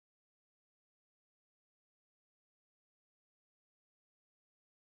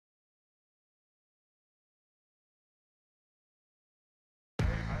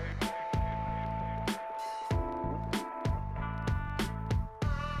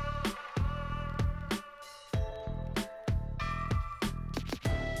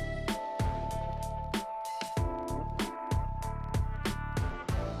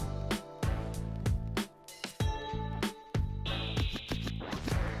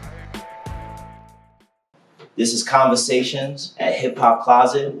This is Conversations at Hip Hop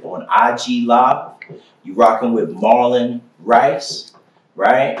Closet on IG Live. You rocking with Marlon Rice,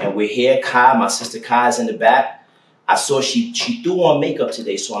 right? And we're here. Kai, my sister Kai's in the back. I saw she threw on makeup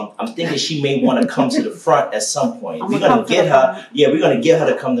today, so I'm thinking she may want to come to the front at some point. We're gonna get her. Yeah, we're gonna get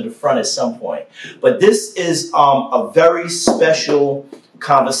her to come to the front at some point. But this is a very special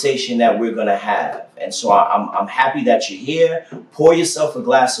conversation that we're gonna have, and so I'm happy that you're here. Pour yourself a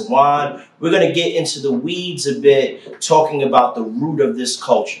glass of wine. We're gonna get into the weeds a bit, talking about the root of this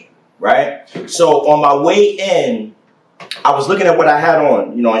culture, right? So on my way in, I was looking at what I had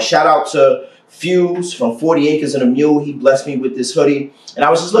on, and shout out to Fuse from 40 Acres and a Mule. He blessed me with this hoodie. And I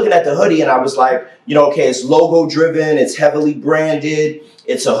was just looking at the hoodie and I was like, okay, it's logo driven. It's heavily branded.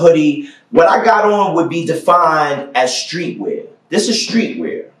 It's a hoodie. What I got on would be defined as streetwear. This is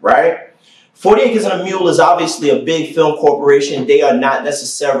streetwear, right? 40 Acres and a Mule is obviously a big film corporation. They are not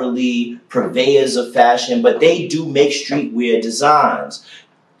necessarily purveyors of fashion, but they do make streetwear designs.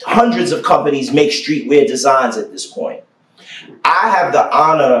 Hundreds of companies make streetwear designs at this point. I have the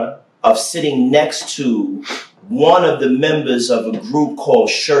honor of sitting next to one of the members of a group called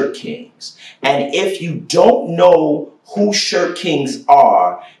Shirtkingz. And if you don't know who Shirtkingz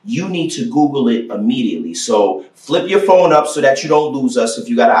are, you need to Google it immediately. So flip your phone up so that you don't lose us. If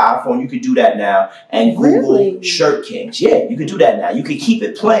you got an iPhone, you can do that now and Google Shirtkingz. Yeah, you can do that now. You can keep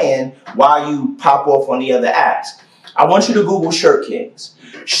it playing while you pop off on the other apps. I want you to Google Shirtkingz.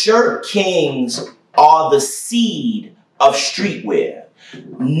 Shirtkingz are the seed of streetwear.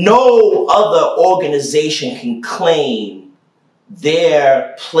 No other organization can claim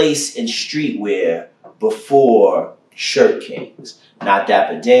their place in streetwear before Shirtkingz. Not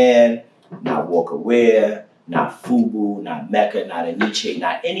Dapper Dan, not Walker Wear, not Fubu, not Mecca, not Aniche,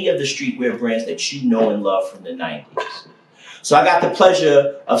 not any of the streetwear brands that you know and love from the 90s. So I got the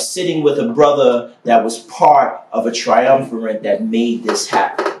pleasure of sitting with a brother that was part of a triumvirate that made this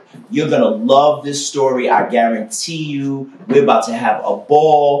happen. You're going to love this story. I guarantee you. We're about to have a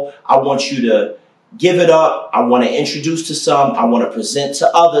ball. I want you to give it up. I want to introduce to some. I want to present to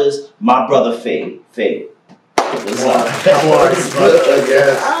others my brother Phade. Phade. What's up? How are you, brother?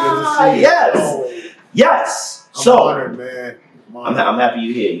 Yes. Yes. I'm honored, man. I'm happy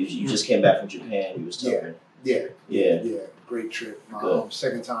you're here. You just came back from Japan. You was talking. Yeah. Great trip.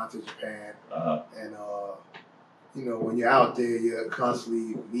 Second time to Japan. And when you're out there, you're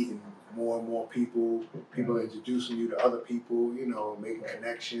constantly meeting more and more people. People are introducing you to other people. Making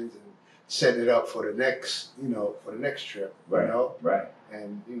connections and setting it up for the next, for the next trip. Right. Right.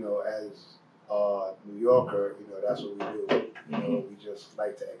 And as New Yorker, that's what we do. We just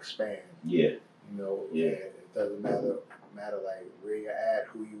like to expand. Yeah. It doesn't matter like where you're at,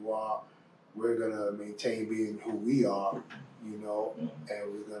 who you are. We're gonna maintain being who we are, and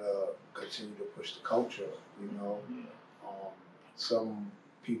we're gonna continue to push the culture. Some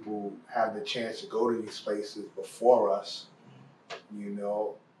people have the chance to go to these places before us,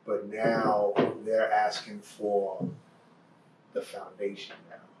 but now they're asking for the foundation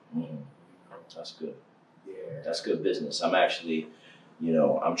now. That's good. Yeah. That's good business. I'm actually,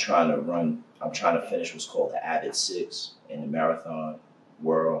 I'm trying to finish what's called the Avid 6 in the marathon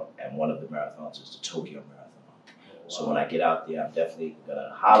world, and one of the marathons is the Tokyo Marathon. Wow. So when I get out there, I'm definitely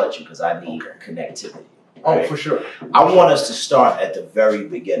gonna holler at you because I need connectivity. Right? Oh, for sure. I want us to start at the very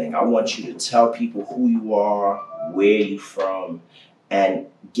beginning. I want you to tell people who you are, where you're from, and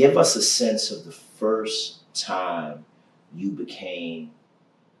give us a sense of the first time you became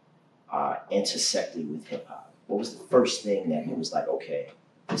intersected with hip hop. What was the first thing that you was like, okay,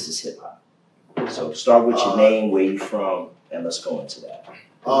 this is hip hop? So start with your name, where you from, and let's go into that.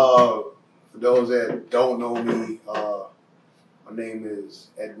 For those that don't know me, my name is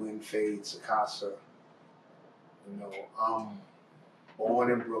Edwin Phade Sakasa. I'm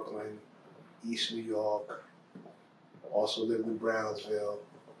born in Brooklyn, East New York. Also lived in Brownsville,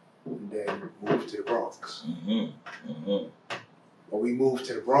 and then moved to the Bronx. When we moved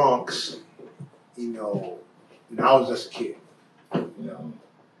to the Bronx, I was just a kid,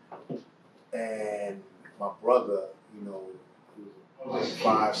 and my brother, who was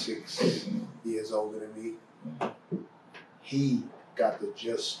like 5, 6 years older than me, he got the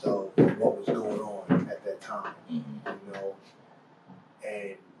gist of what was going on at that time,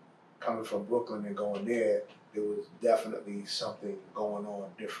 and coming from Brooklyn and going there was definitely something going on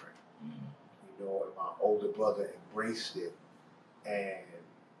different. My older brother embraced it, and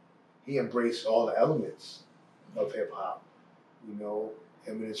he embraced all the elements of hip hop. Him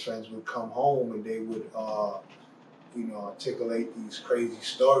and his friends would come home and they would, articulate these crazy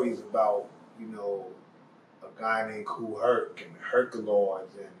stories about, a guy named Kool Herc and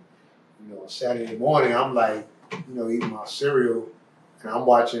Herculords and, You know, Saturday morning, I'm like, you know, eating my cereal, and I'm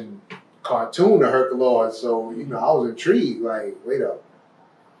watching cartoon of Herculoid. So, you know, I was intrigued. Like, wait up,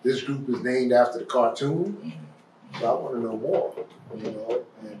 this group is named after the cartoon, so I want to know more. You know,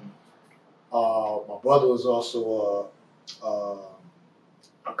 and my brother was also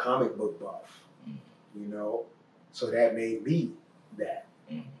a comic book buff. You know, so that made me that.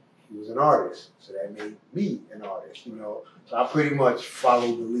 He was an artist, so that made me an artist. You know, so I pretty much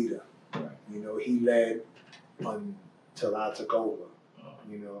followed the leader. You know, he led until I took over.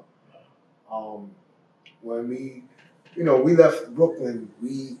 You know, when we left Brooklyn,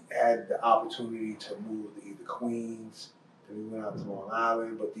 we had the opportunity to move to either Queens, then we went out to Long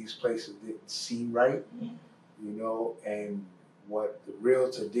Island, but these places didn't seem right. You know, and what the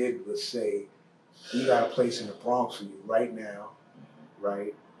realtor did was say, we got a place in the Bronx for you right now,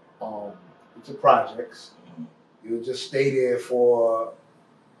 right? It's a projects. You'll just stay there for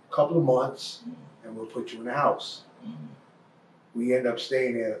a couple of months, and we'll put you in a house. We end up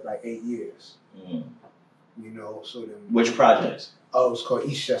staying there like 8 years. You know, so then. Which projects? Oh, it was called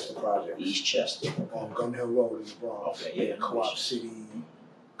Eastchester Projects. Eastchester. On Gun Hill Road in the Bronx. Okay, yeah. Co-op City,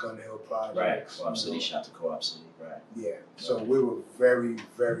 Gun Hill Projects. Right, Co-op City, shot to Co-op City, right. Yeah, so we were very,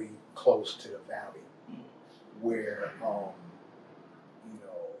 very close to the valley, where, you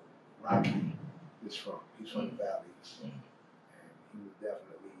know, Rocky is from. He's from the valleys. And he was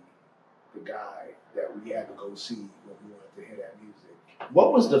definitely the guy that we had to go see when we wanted to hear that music.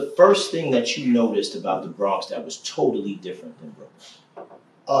 What was the first thing that you noticed about the Bronx that was totally different than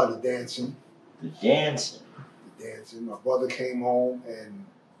Brooklyn? The dancing. The dancing. The dancing. My brother came home and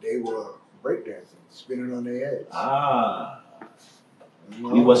they were breakdancing, spinning on their heads. Ah. You know?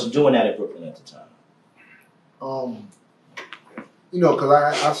 We wasn't doing that in Brooklyn at the time. You know, because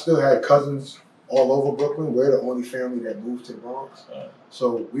I still had cousins all over Brooklyn. We're the only family that moved to the Bronx.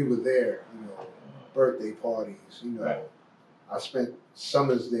 So we were there, you know, birthday parties, you know. Right. I spent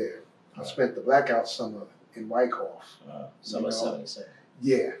summers there. I spent the blackout summer in Wyckoff. Summer 77.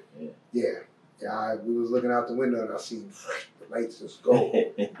 Yeah. We was looking out the window and I seen the lights just go.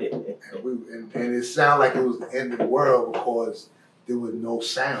 and it sounded like it was the end of the world because there was no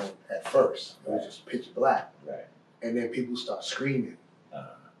sound at first. It was just pitch black. Right. And then people start screaming.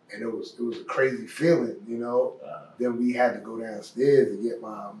 And it was a crazy feeling, you know. Then we had to go downstairs to get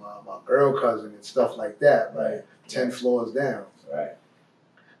my girl cousin and stuff like that, like 10 floors down. Right.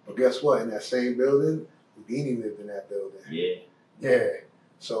 But guess what? In that same building, Houdini lived in that building. Yeah.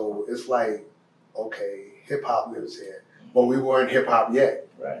 So it's like, okay, hip hop lives here. But we weren't hip hop yet.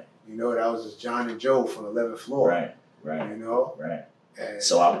 Right. You know, that was just John and Joe from the 11th floor. Right. You know? Right. And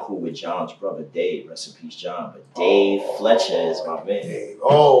so I'm cool with John's brother, Dave. Rest in peace, John. But Dave Fletcher is my man. Dave.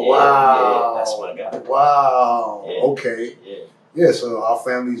 Oh, wow. Yeah, that's my guy. Wow. Yeah. Okay. Yeah, so our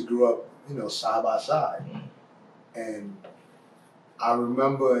families grew up, you know, side by side. And I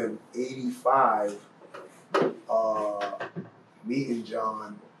remember in '85 meeting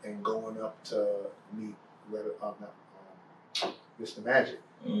John and going up to meet Mr. Magic.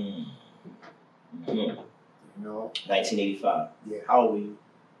 You know? 1985. Yeah. How old were you?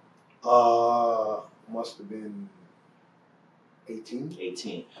 Must have been 18.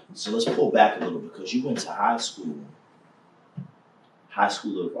 18. So let's pull back a little because you went to high school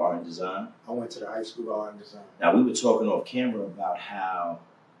of art and design. I went to the High School of Art and Design. Now we were talking off camera about how,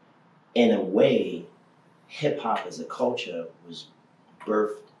 in a way, hip hop as a culture was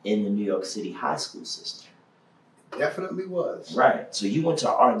birthed in the New York City high school system. Definitely was. Right. So you went to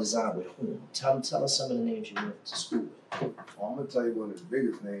art and design with whom? Tell us some of the names you went to school with. Well, I'm going to tell you one of the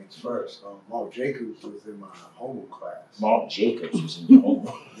biggest names first. Mark Jacobs was in my homeroom class. Mark Jacobs was in your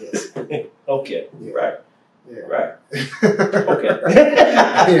homeroom? Yes. Okay. Yeah. Right. Yeah. Right. Okay.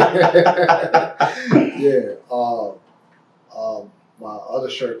 Yeah. My other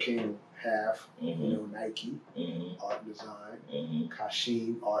Shirtkingz half, you know, Nike, art and design,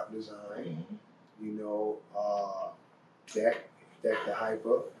 Kashim, art and design, you know, Deck the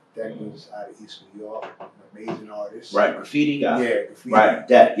Hyper. Deck was out of East New York, an amazing artist. Right, graffiti guy. Yeah, graffiti. Right,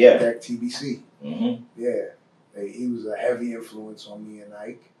 Deck, yeah. Deck TBC. Yeah. He was a heavy influence on me and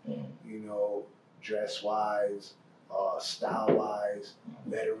Ike, you know, dress-wise, style-wise,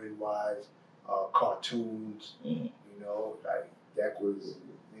 lettering-wise, cartoons, you know, like Deck was,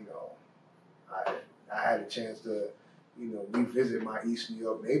 you know, I had a chance to, you know, revisit my East New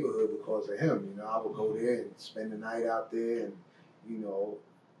York neighborhood because of him. You know, I would go there and spend the night out there and, you know,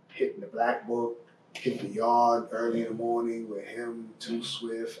 hitting the Black Book, hit the yard early in the morning with him, Too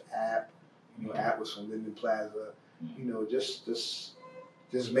Swift, App. You know, App was from Linden Plaza. You know,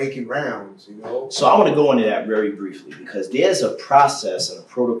 just making rounds, you know. So I want to go into that very briefly because there's a process and a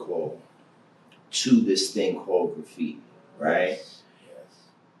protocol to this thing called graffiti, right? Yes.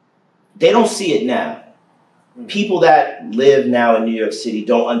 They don't see it now. People that live now in New York City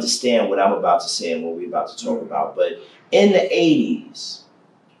don't understand what I'm about to say and what we're about to talk about. But in the 80s,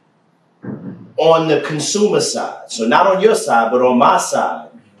 on the consumer side, so not on your side, but on my side,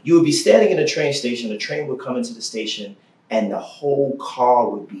 you would be standing in a train station, the train would come into the station, and the whole car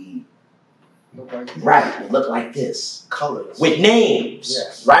would be look like this. Colors. With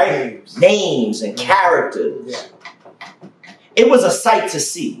names, right? Names and characters. Yeah. It was a sight to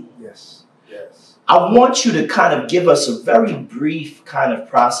see. Yes. I want you to kind of give us a very brief kind of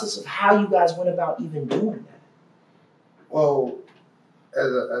process of how you guys went about even doing that. Well, as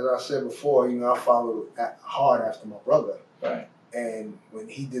I said before, I followed hard after my brother. Right. And when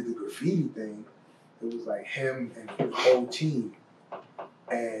he did the graffiti thing, it was like him and the whole team.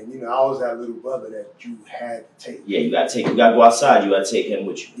 And, I was that little brother that you had to take. Yeah, you got to go outside. You got to take him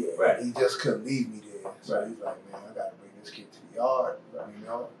with you. Yeah, right. He just couldn't leave me there. So he's like, man, I got to bring this kid to the yard,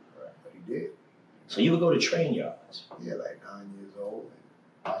 Right. But he did. So you would go to train yards? Yeah, like 9 years old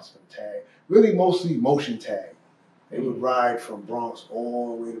and watch them tag. Really mostly motion tag. They would ride from Bronx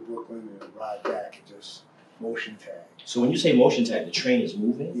all the way to Brooklyn and ride back and just motion tag. So when you say motion tag, the train is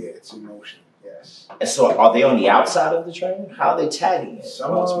moving? Yeah, it's in motion, yes. And so are they on the outside of the train? How are they tagging it?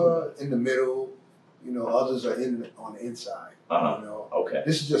 Some are in the middle, others are on the inside. Okay.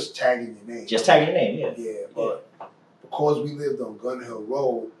 This is just tagging your name. Just tagging your name, yeah. Yeah, but because we lived on Gun Hill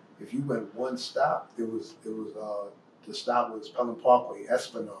Road, if you went one stop, the stop was Pelham Parkway,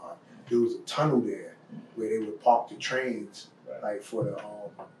 Esplanade. There was a tunnel there where they would park the trains, like for the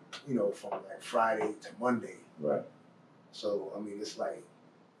from like Friday to Monday. Right. So it's like,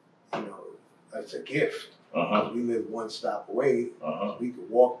 it's a gift. We live one stop away. So we could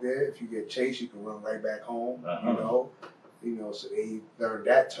walk there. If you get chased, you can run right back home. So they learned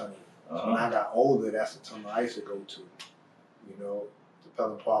that tunnel. So when I got older, that's the tunnel I used to go to. To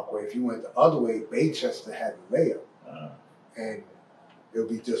Pelham Parkway. If you went the other way, Baychester had the layup, and there would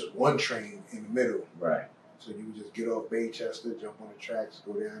be just one train in the middle. Right. So you would just get off Baychester, jump on the tracks,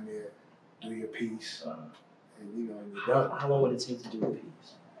 go down there, do your piece, and and you're done. How long would it take to do a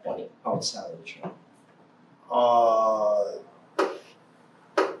piece on the outside of the train?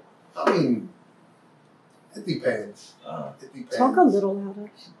 It depends. It depends. Talk a little louder.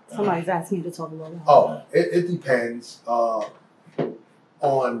 Somebody's asking you to talk a little louder. Oh, it depends on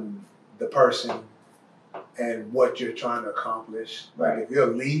the person and what you're trying to accomplish. Right. Like if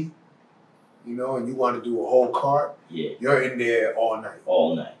you're a lead, and you want to do a whole cart, you're in there all night.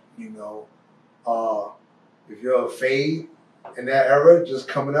 All night. If you're a Phade in that era, just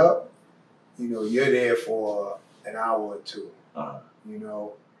coming up, you're there for an hour or two.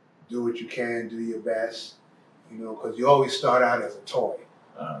 Do what you can, do your best, because you always start out as a toy.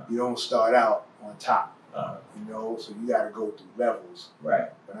 You don't start out on top. So you got to go through levels. Right.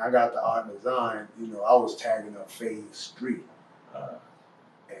 When I got the art and design, I was tagging up Phade Street.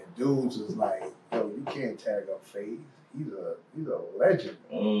 And dudes was like, yo, you can't tag up Phade. He's a legend.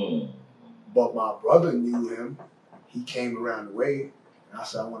 But my brother knew him. He came around the way, and I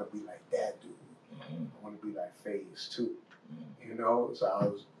said, I want to be like that dude. I want to be like Phase 2. So I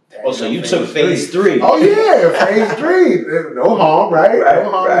was tagging so you took Phase 3. Oh, yeah, Phase 3. No harm, right? No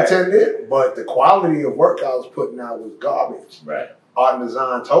harm intended. But the quality of work I was putting out was garbage. Right. Art and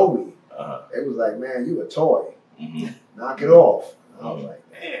design told me. It was like, man, you a toy. Knock it off. And I was like,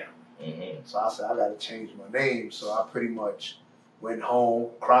 damn. So I said, I got to change my name. So I pretty much went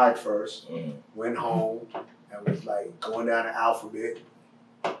home, cried first, went home, and was like going down the alphabet,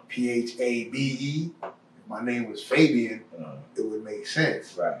 Phade. If my name was Fabian, it would make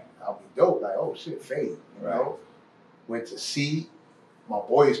sense. Right. I'll be dope. Like, oh shit, Phade. You know? Went to C. My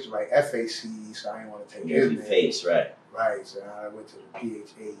boy used to write FACE, so I didn't want to take his name. Face, right. Right. So I went to the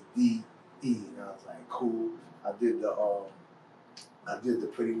PHADE, and I was like, cool. I did the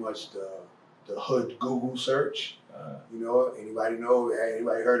pretty much the hood Google search. Anybody know?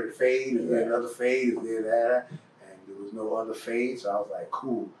 Anybody heard of Phade? Is there another Phade? Is there that? And there was no other Phade, so I was like,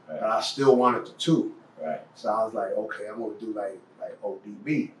 cool. But I still wanted the 2. Right. So I was like, okay, I'm gonna do like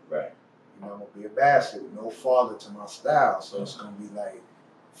ODB. Right. I'm gonna be a bastard with no father to my style, so it's gonna be like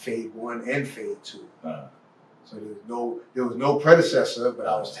Phade 1 and Phade 2. So there was no predecessor, but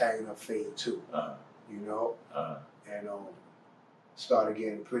I was tagging up Phade 2. And started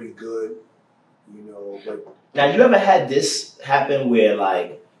getting pretty good. But now, you ever had this happen where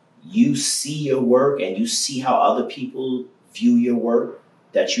like you see your work and you see how other people view your work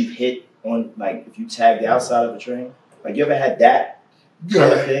that you hit on, like if you tag the outside of a train? Like you ever had that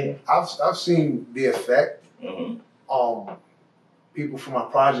kind of thing? I've seen the effect. people from my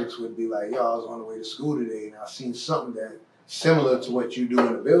projects would be like, yo, I was on the way to school today and I seen something that similar to what you do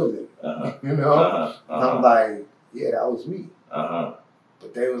in the building. You know? And I'm like, yeah, that was me.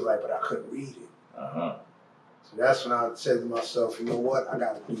 But they was like, but I couldn't read it. So that's when I said to myself, you know what? I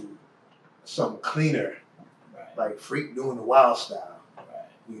got to do something cleaner. Like Freak doing the wild style.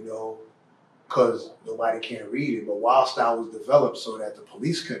 You know? Because nobody can read it. But wild style was developed so that the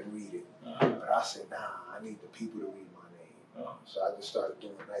police couldn't read it. But I said, nah, I need the people to read my name. So I just started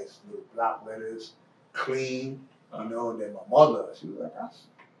doing nice little block letters, clean, you know, and then my mother, she was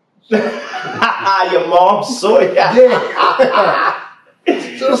like, your mom saw it. Yeah.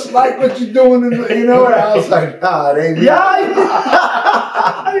 Just like what you're doing, you know, and I was like, nah, it ain't me. That's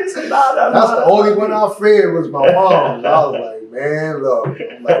the only one I feared was my mom. I was like, man, look.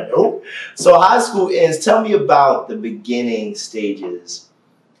 I'm like, nope. So high school ends. Tell me about the beginning stages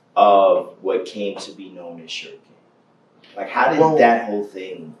of what came to be known as Shirtkingz. Like, how did that whole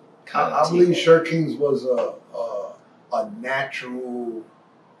thing kind of I believe Shirtkingz was a natural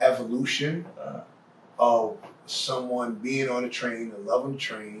evolution of someone being on a train, a loving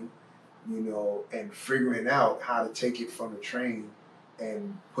train, you know, and figuring out how to take it from the train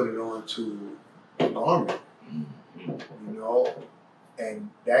and put it onto a garment, you know, and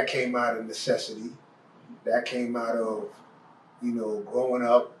that came out of necessity. That came out of, you know, growing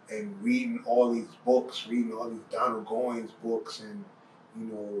up and reading all these books, reading all these Donald Goines books, and you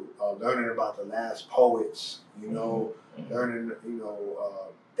know, learning about the last poets, you know, learning, you know,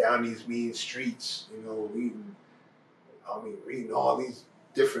 down these mean streets, you know, reading all these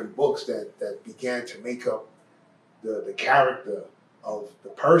different books that began to make up the character of the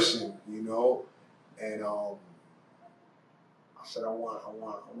person, you know, and I said I want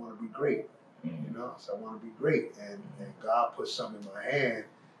to be great, you know. So I want to be great, and God put something in my hand,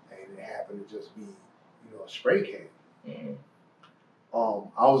 and it happened to just be, you know, a spray can.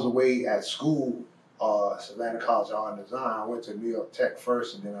 I was away at school, Savannah College of Art and Design. I went to New York Tech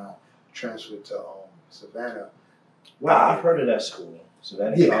first, and then I transferred to Savannah. Wow, I've heard of that school.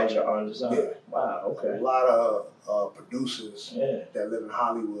 Savannah College of Art and Design. Yeah. Wow, okay. A lot of producers that live in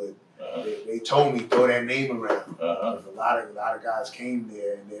Hollywood, they told me throw that name around. Because a lot of guys came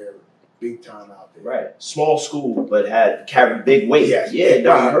there, and they're big time out there. Right. Small school, but carried big weight. Yes. Yeah,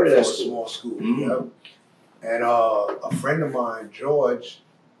 no, I heard of that school. Small school. Yep. And a friend of mine, George,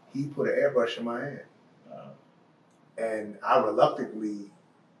 he put an airbrush in my hand. And I reluctantly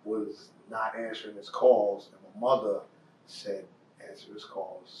was not answering his calls. And my mother said, answer his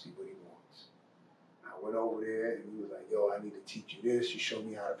calls, see what he wants. I went over there and he was like, yo, I need to teach you this. He showed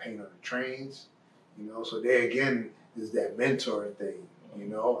me how to paint on the trains. You know, so there again is that mentoring thing. You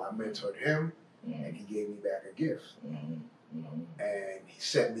know, I mentored him and he gave me back a gift. And he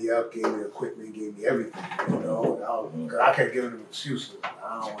set me up, gave me equipment, gave me everything, you know. Because I kept giving him excuses.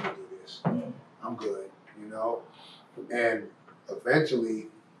 I don't want to do this. I'm good, you know. And eventually,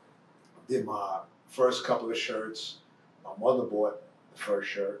 I did my first couple of shirts. My mother bought the first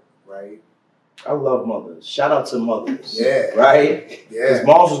shirt, right? I love mothers. Shout out to mothers. Yeah. Right? Yeah. Because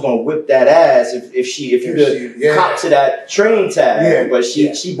moms was gonna whip that ass if you could cop to that train tag. Yeah. But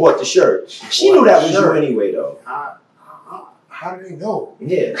she bought the shirt. She knew that was you anyway, though. How do they know?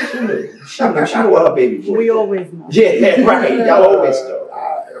 Yeah, she knew. She knew what her baby boy. We always know. Yeah, right. Y'all always know.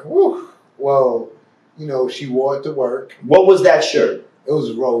 Well, you know, she wore it to work. What was that shirt? It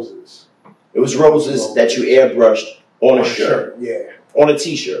was roses. It was roses that you airbrushed on a shirt. Yeah. On a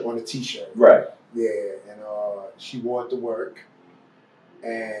t-shirt. On a t-shirt. Right. Yeah, and she wore it to work,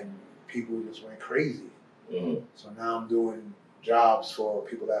 and people just went crazy. So now I'm doing jobs for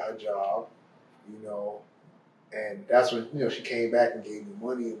people at her job, you know, and that's when, you know, she came back and gave me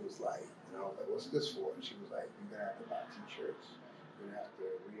money and was like, and I was like, what's this for? And she was like, you're going to have to buy t-shirts. You're going to have to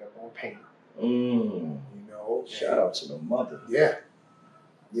re-up on paint. You know? Shout out to the mother. Yeah.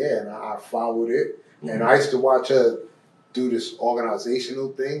 Yeah, and I followed it. And I used to watch her do this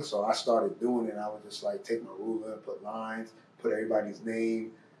organizational thing, so I started doing it. I would just like take my ruler, put lines, put everybody's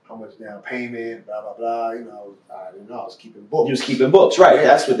name, how much down payment, blah, blah, blah. You know, I didn't know. I was keeping books. You was keeping books, right. Yeah.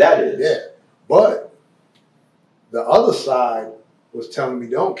 That's what that is. Yeah. But the other side was telling me,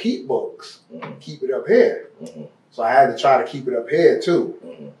 don't keep books. Keep it up here. So I had to try to keep it up here, too.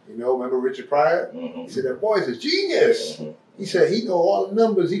 You know, remember Richard Pryor? He said, that boy's a genius. He said he know all the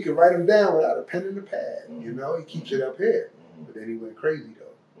numbers. He could write them down without a pen and a pad. You know, he keeps it up here. But then he went crazy,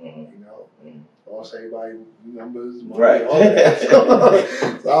 though. You know, lost everybody numbers, money, right. all that.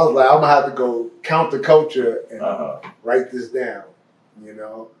 So I was like, I'm going to have to go count the culture and write this down, you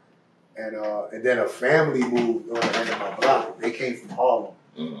know. And then a family moved on the end of my block. They came from Harlem.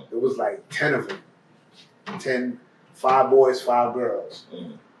 It was like 10 of them. 10 5 boys, 5 girls.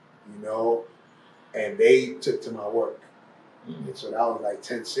 Mm. You know, and they took to my work. Mm. And so that was like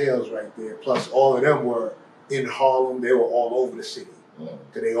 10 sales right there. Plus all of them were in Harlem. They were all over the city.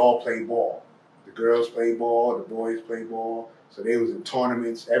 Because they all played ball. The girls played ball, the boys played ball. So they was in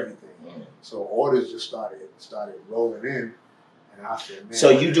tournaments, everything. So orders just started rolling in. And I said, man.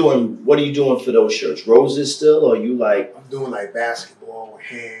 So what are you doing for those shirts? Roses still, or you like? I'm doing like basketball with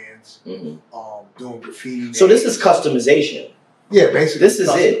hands, doing graffiti. So this is customization. Yeah, basically. This is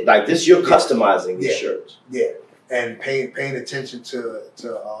it. Like this, you're customizing these shirts. Yeah, and paying attention to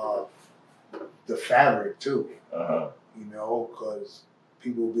the fabric too. You know, because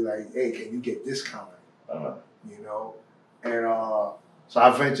people will be like, "Hey, can you get this kind?" You know, and so I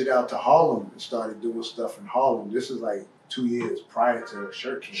ventured out to Harlem and started doing stuff in Harlem. This is like 2 years prior to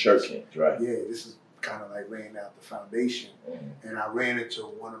Shirtkingz. Shirtkingz, right? Yeah, this is kind of like laying out the foundation. And I ran into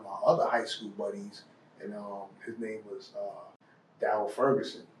one of my other high school buddies, and his name was Darryl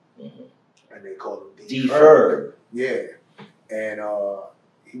Ferguson, and they called him D. Ferg. Yeah, and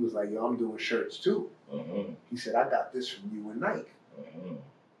he was like, "Yo, I'm doing shirts too." He said, "I got this from you and Nike."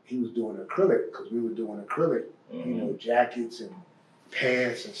 He was doing acrylic because we were doing acrylic, you know, jackets and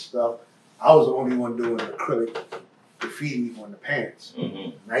pants and stuff. I was the only one doing acrylic graffiti on the pants.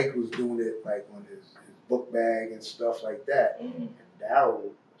 Nike was doing it like on his book bag and stuff like that. And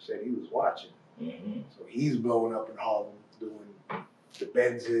Darryl said he was watching. So he's blowing up in Harlem doing the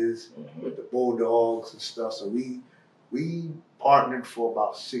Benzes with the Bulldogs and stuff. So we partnered for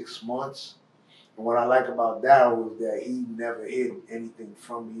about 6 months. And what I like about Darryl was that he never hid anything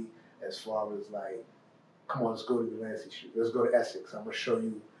from me as far as like, come on, let's go to Delancey Street. Let's go to Essex. I'm going to show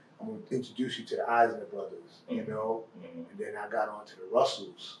you, I'm going to introduce you to the Eisner brothers, you know? And then I got on to the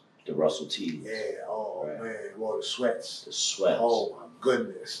Russells. The Russell T's. Yeah, oh man, well, the sweats. The sweats. Oh my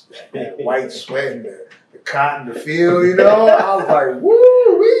goodness. That white sweat and the cotton, the feel, you know? I was like,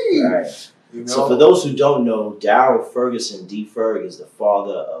 woo-wee. Right. You know? So for those who don't know, Darryl Ferguson, D. Ferg, is the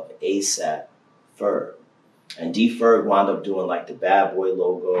father of ASAP Ferg. And D. Ferg wound up doing like the Bad Boy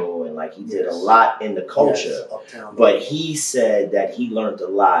logo, and like he did a lot in the culture. Yes, Uptown but logo. he said that he learned a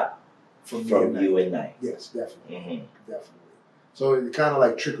lot from you and Nike. Yes, definitely. Definitely. So it kind of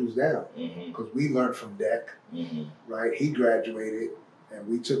like trickles down because we learned from Deck, right? He graduated, and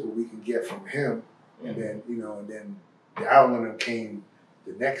we took what we can get from him, and then and then Darryl and them came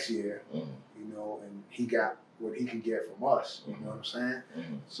the next year, you know, and he got what he could get from us. You know what I'm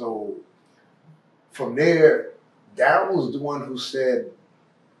saying? So from there, Darryl was the one who said,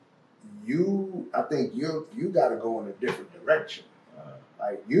 I think you got to go in a different direction.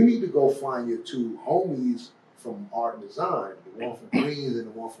 Like you need to go find your 2 homies from art and design, the one from Queens and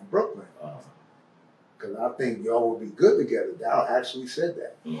the one from Brooklyn. Because I think y'all would be good together. Darryl actually said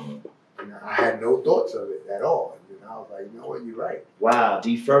that. And I had no thoughts of it at all. And then I was like, you know what, you're right. Wow,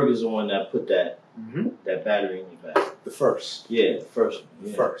 D. Ferg is the one that put that battery in your back. The first. Yeah, the first one.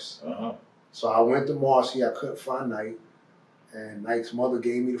 The first. So I went to Marcy. I couldn't find Nike. And Nike's mother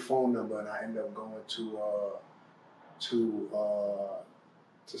gave me the phone number, and I ended up going to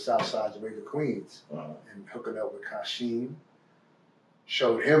Southside Jamaica, Queens, and hooking up with Kashim.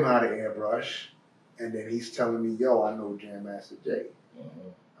 Showed him how to airbrush, and then he's telling me, "Yo, I know Jam Master Jay."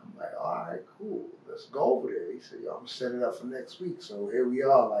 I'm like, "All right, cool. Let's go over there." He said, "Yo, I'm gonna set it up for next week." So here we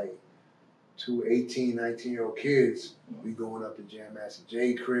are, like 2 18, 19-year-old kids. We going up to Jam Master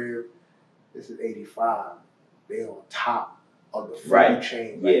Jay crib. This is 85. They on top of the food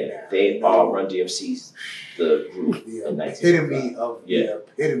chain right now. They all Run DMC's the group. The epitome of the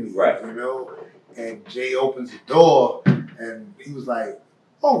epitome, right? You know, and Jay opens the door, and he was like,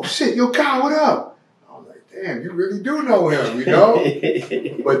 "Oh shit, yo, Kyle, what up?" I was like, "Damn, you really do know him, you know?"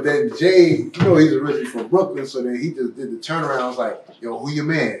 But then Jay, you know, he's originally from Brooklyn, so then he just did the turnaround. I was like, "Yo, who your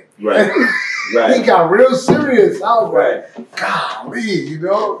man?" Right. He got real serious. I was like, "Golly," you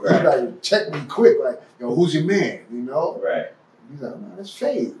know? He like checked me quick, like, "Yo, who's your man?" You know? Right. He's like, "Man, it's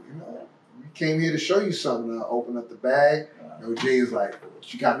Phade, you know. We came here to show you something." I opened up the bag. You know, Jay was like,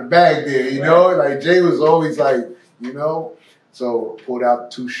 "What you got in the bag there?" You know? Like, Jay was always like, you know? So pulled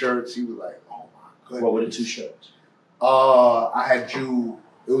out 2 shirts. He was like, "Oh my goodness." What were the 2 shirts? I had drew,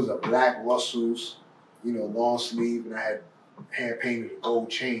 it was a black Russell's, you know, long sleeve, and I had hand painted a gold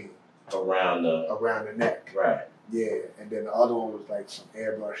chain around the neck. Right. Yeah, and then the other one was like some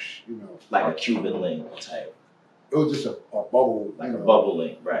airbrush, you know. Like a Cuban link type. It was just a bubble. Like a bubble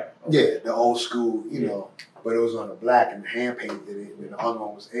link, right. Okay. Yeah, the old school, you know. But it was on the black and hand painted it, and then the other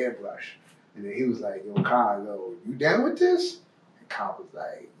one was airbrush. And then he was like, "Yo, Kyle, yo, you down with this?" And Kyle was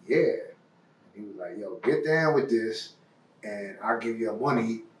like, "Yeah." And he was like, "Yo, get down with this, and I'll give you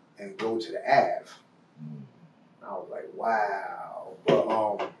money and go to the Ave." I I was like, wow.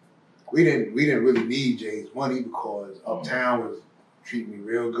 But we didn't really need Jay's money because Uptown was treating me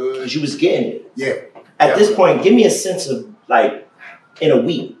real good. Because you was getting it. Yeah. At this point, give me a sense of like in a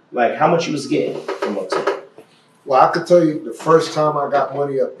week, like how much you was getting from Uptown. Well, I could tell you the first time I got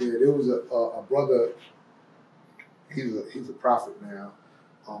money up there was a brother. He's a prophet now.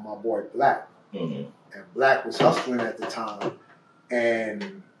 My boy Black, and Black was hustling at the time,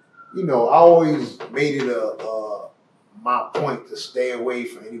 and you know I always made it my point to stay away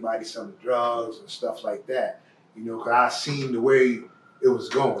from anybody selling drugs and stuff like that. You know, because I seen the way it was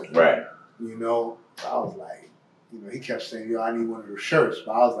going. Right. You know, I was like, you know, he kept saying, yo, I need one of those shirts.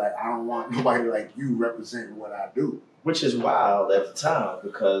 But I was like, I don't want nobody like you representing what I do. Which is wild at the time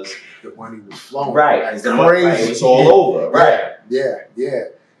because the money was flowing. Right. Like the crazy. Money was all over. Right. Yeah.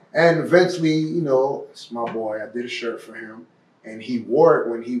 And eventually, you know, it's my boy. I did a shirt for him. And he wore it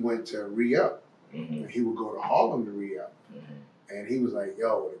when he went to re-up. And he would go to Harlem to re-up. And he was like,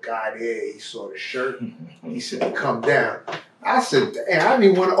 yo, the guy there, he saw the shirt. He said, come down. I said, damn, I didn't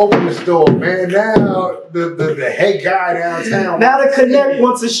even want to open this door, man. Now the head guy downtown. Now the connect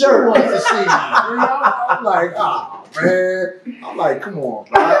wants a shirt. Wants to see me. You know? I'm like, oh, man. I'm like, come on,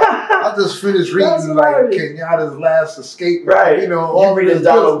 bro. I just finished reading like Kenyatta's Last Escape. Right. You know, all reading this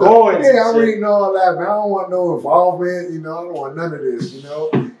Donald Goins. Yeah, I'm reading all that, man. I don't want no involvement. You know, I don't want none of this, you know.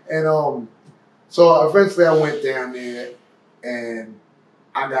 And so eventually I went down there and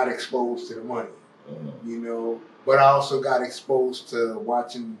I got exposed to the money, you know. But I also got exposed to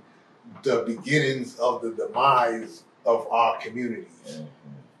watching the beginnings of the demise of our communities.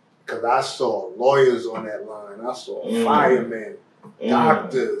 Because I saw lawyers on that line. I saw firemen,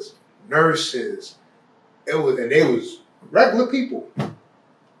 doctors, nurses. They was regular people.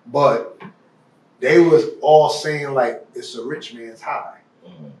 But they was all saying like, it's a rich man's high.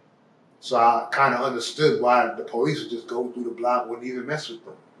 So I kind of understood why the police would just go through the block, wouldn't even mess with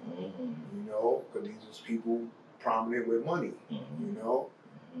them. You know, because these was people prominent with money, you know,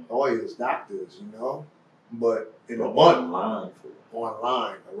 lawyers, doctors, you know, but in the online,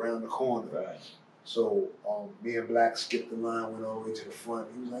 around the corner. Right. So me and Black skipped the line, went all the way to the front.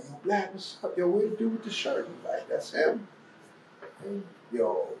 He was like, yo, Black, what's up? Yo, what do you do with the shirt? He's like, that's him. And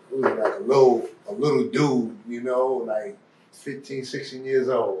yo, it was like a little dude, you know, like 15, 16 years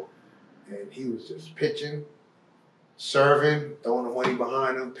old. And he was just pitching, serving, throwing the money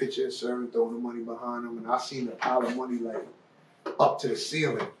behind him, pitching, serving, throwing the money behind him. And I seen the pile of money like up to the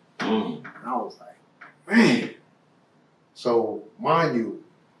ceiling. And I was like, man. So, mind you,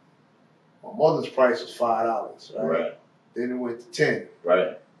 my mother's price was $5, right? Then it went to 10.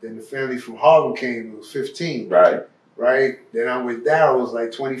 Right. Then the family from Harlem came, it was 15. Right. Right. Then I went down, it was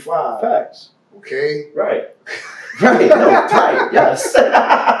like 25. Facts. Okay? Right. Right. No, right. Yes.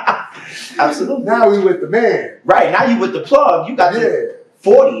 Absolutely. Now we with the man. Right. Now you with the plug. You got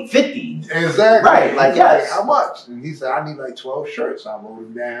 40, 50. Exactly. Right. Like, yes. Like, how much? And he said, I need like 12 shirts. I wrote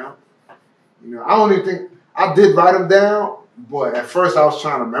them down. You know, I don't even think, I did write them down, but at first I was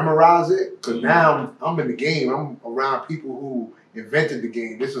trying to memorize it because now I'm in the game. I'm around people who invented the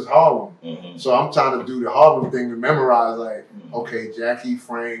game. This is Harlem. So I'm trying to do the Harlem thing to memorize like, okay, Jackie,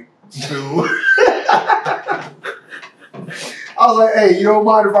 Frank, Stu. I was like, hey, you don't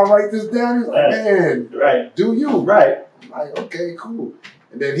mind if I write this down? He's like, man, do you? Right. I'm like, okay, cool.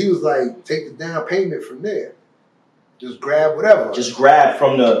 And then he was like, take the down payment from there. Just grab whatever. Just grab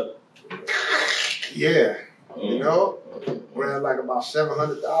from the... Yeah. You know? Grab like about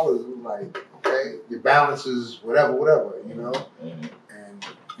 $700. It was like, okay, your balance is whatever, you know? And,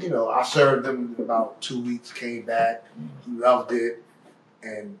 you know, I served them in about 2 weeks, came back, loved it,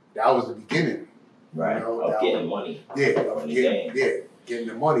 and that was the beginning. Right, you know, of getting money. Getting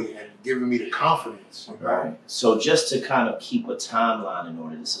the money and giving me the confidence. You know? Right. So just to kind of keep a timeline in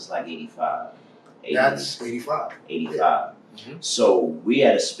order, this is like 85. That's 85. 85. Yeah. So we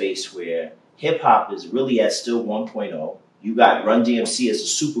at a space where hip hop is really at still 1.0. You got Run DMC as a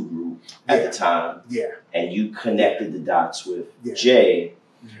super group at the time. Yeah. And you connected the dots with Jay.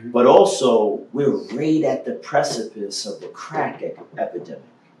 But also, we're right at the precipice of the crack epidemic.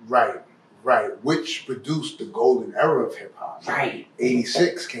 Right, which produced the golden era of hip hop. Right.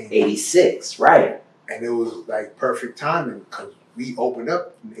 86 came. 86, right. And it was like perfect timing because we opened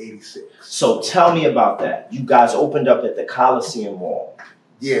up in 86. So tell me about that. You guys opened up at the Coliseum Mall.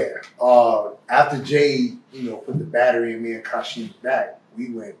 Yeah. After Jay, you know, put the battery in me and Kashim's back, we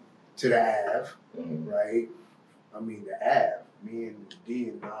went to the Ave, right? I mean, the Ave. Me and D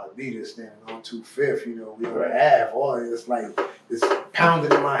and D just standing on 25th, you know, we on the Ave. All it's like, it's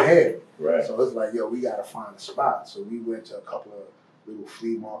pounding in my head. Right. So it's like, yo, we got to find a spot. So we went to a couple of little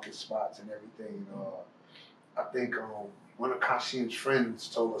flea market spots and everything. I think one of Kashim's friends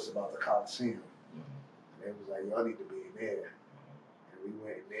told us about the Coliseum. And it was like, y'all need to be in there. And we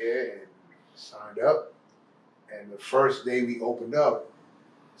went in there and signed up. And the first day we opened up,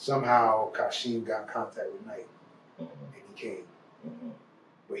 somehow Kashim got in contact with Knight. And he came.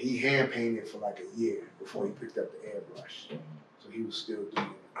 But he hand painted for like a year before he picked up the airbrush. So he was still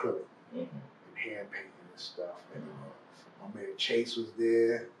doing acrylic and hand painting and stuff. And my man Chase was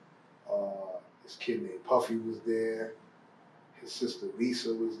there. This kid named Puffy was there. His sister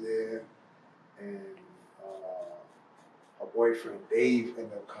Lisa was there. And her boyfriend Dave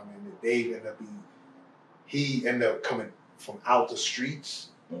ended up coming. And Dave ended up coming from out the streets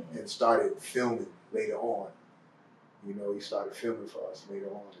and started filming later on. You know, he started filming for us later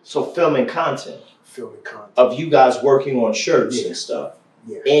on. So filming content. Filming content. Of you guys working on shirts and stuff.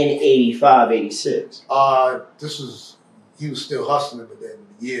 Yeah. In 85, 86. He was still hustling, but then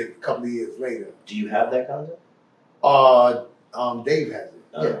a couple of years later. Do you have that content? Dave has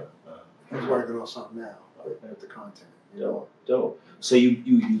it. He's working on something now with the content. Dope. So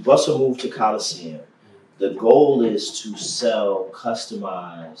you bust a move to Coliseum. The goal is to sell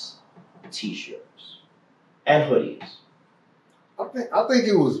customized t-shirts and hoodies. I think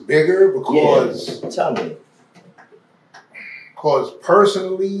it was bigger because tell me. Because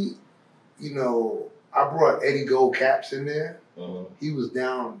personally, you know, I brought Eddie Gold caps in there. He was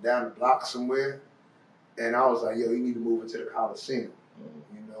down the block somewhere, and I was like, yo, you need to move into the Coliseum.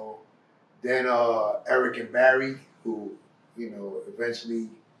 You know. Then Eric and Barry, who, you know, eventually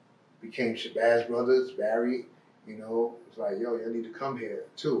became Shabazz Brothers, Barry, you know, was like, yo, you need to come here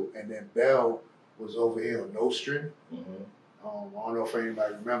too. And then Bell was over here on Nostrand. I don't know if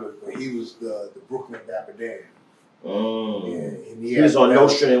anybody remembers, but he was the Brooklyn Dapper Dan. Yeah, and he was on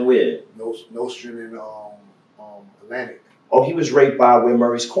Nostrand and where? Nostrand and Atlantic. Oh, he was right by where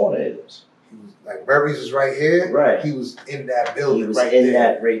Murray's Corner is. He was like Murray's is right here. Right. He was in that building. He was right in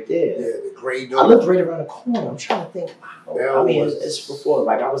there. that right there. Yeah, the gray door. I lived right around the corner. I'm trying to think. I mean, it's before.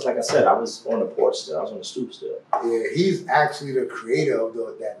 Like I said, I was on the porch still. I was on the stoop still. Yeah, he's actually the creator of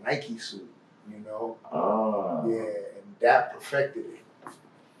that Nike suit. You know. Yeah, and that perfected it.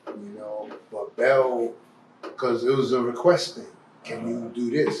 You know, but Bell, because it was a request thing. Can you do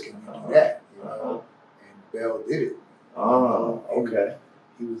this? Can you do that? You know, and Bell did it. Okay.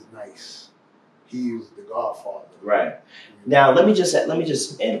 He was nice. He was the godfather. Right. Now let me just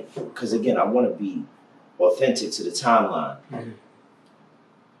and because again I want to be authentic to the timeline.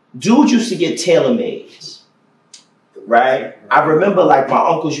 Dude used to get tailor-mades. Right? I remember like my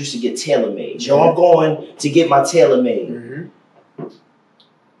uncles used to get tailor-mades. Yo, I'm going to get my tailor-made.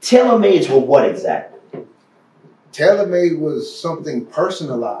 Tailor-mades were what exactly? Tailor-made was something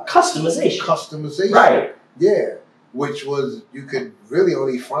personalized. Customization. Right. Yeah. Which was, you could really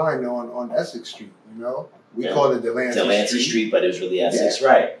only find on Essex Street, you know? We call it Delancey Street, but it was really Essex,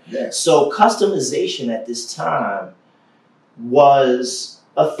 right? Yeah. So customization at this time was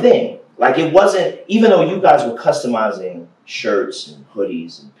a thing. Like it wasn't, even though you guys were customizing shirts and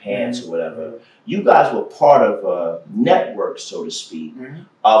hoodies and pants or whatever, you guys were part of a network, so to speak,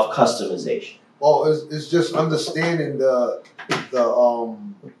 of customization. Well, it's just understanding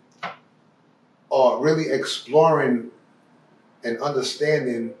really exploring and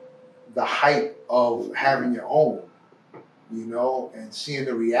understanding the hype of having your own, you know, and seeing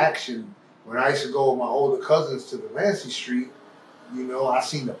the reaction. When I used to go with my older cousins to Delancey Street, you know, I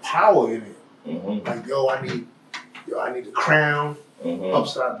seen the power in it. Like, yo, I need the crown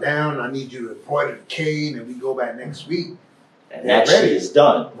upside down. I need you to embroider the cane, and we go back next week. And that shit is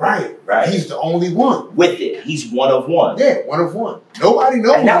done. Right. He's the only one. With it. He's one of one. Yeah, one of one. Nobody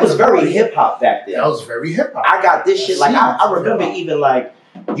knows. And that was very hip-hop back then. That was very hip-hop. I got this shit. Like, I remember even, like,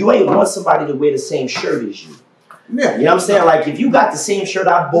 you ain't want somebody to wear the same shirt as you. Yeah. You know what I'm saying? Like, if you got the same shirt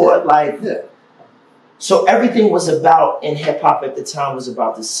I bought, like... Yeah. So everything was about, in hip-hop at the time, was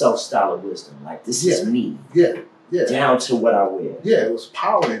about the self-style of wisdom. Like, this is me. Yeah. Down to what I wear. Yeah, it was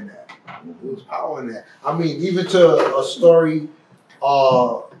power in that. It was power in that. I mean, even to a story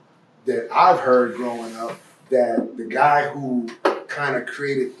that I've heard growing up, that the guy who kind of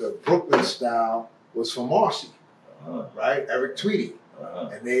created the Brooklyn style was from Marcy, right? Eric Tweedy.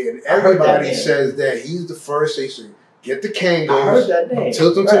 And everybody says that he's the first. They say, get the Kangos,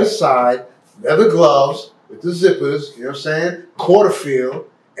 tilt them to the side, leather gloves with the zippers, you know what I'm saying? Quarter feel,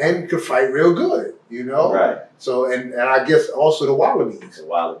 and could fight real good, you know? Right. So, and I guess also the Wallabies. So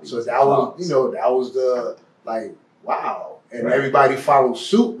that was, you know, that was the, like, wow. And everybody followed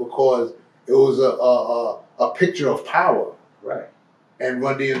suit because it was a picture of power. Right. And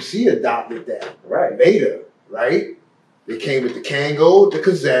Run DMC adopted that. Right. Later, right? They came with the Kangol, the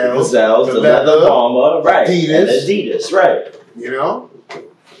Gazelles, the leather bomber, right? Adidas, right? You know,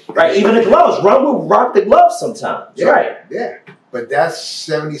 right. Even the gloves. Run will rock the gloves sometimes, yeah, right? Yeah, but that's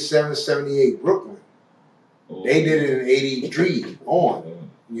 77, 78 Brooklyn. They did it in 83 on,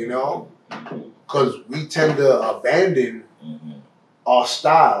 you know, because we tend to abandon our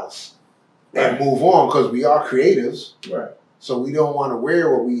styles and move on because we are creatives, right? So we don't want to wear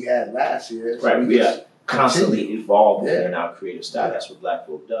what we had last year, so right? We are constantly evolving in our creative style. That's what Black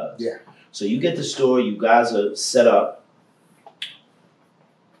Folk does. Yeah. So you get the store. You guys are set up.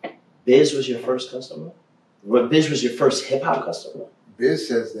 Biz was your first customer. Biz was your first hip hop customer. Biz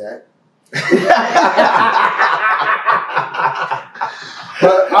says that.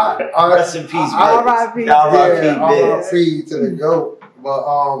 But rest in peace, R.I.P. R.I.P. to the GOAT. But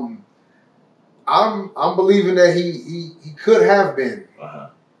I'm believing that he could have been.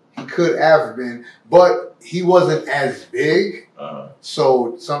 He could have been, but he wasn't as big.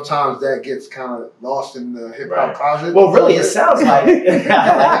 So sometimes that gets kind of lost in the hip hop closet. Well, really, it sounds like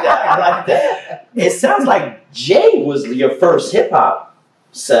I like that. It sounds like Jay was your first hip hop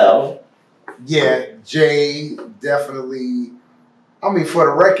sell. Yeah, Jay definitely. I mean, for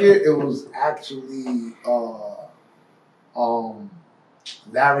the record, it was actually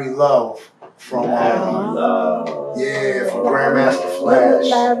Larry Love from from Grandmaster Flash.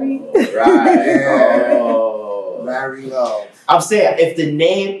 Larry. Right. Yeah. Larry Love. I'm saying if the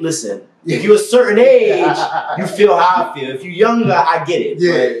name, listen, if you're a certain age, you feel how I feel. If you're younger, I get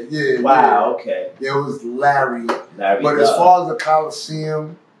it. Yeah. Wow, okay. It was Larry. But as far as the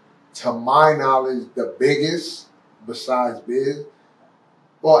Coliseum, to my knowledge, the biggest besides Biz,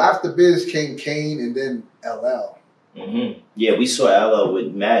 well, after Biz came Kane and then LL. Yeah, we saw LL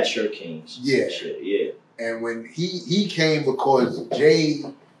with mad Shirtkingz. Yeah. And when he came because Jay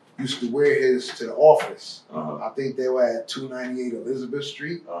used to wear his to the office. I think they were at 298 Elizabeth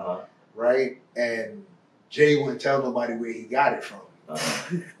Street. Right? And Jay wouldn't tell nobody where he got it from.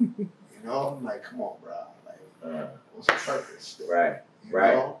 You know? I'm like, come on, bro. Like, what's the purpose? Right. You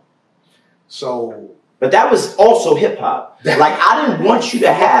know? So... But that was also hip hop. Like, I didn't want you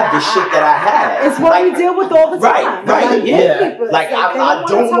to have the shit that I had. It's what we deal with all the time. Right, yeah. Like, I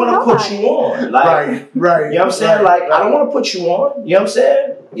don't want to put you on. Like, right. You know what I'm saying? Like, I don't want to put you on. You know what I'm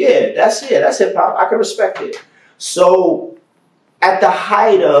saying? Yeah, that's hip hop. I can respect it. So, at the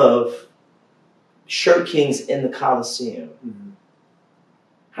height of Shirtkingz in the Coliseum,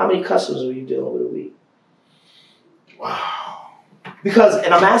 how many customers were you dealing with a week? Wow. Because,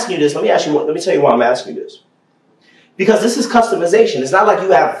 and I'm asking you this, let me tell you why I'm asking you this. Because this is customization. It's not like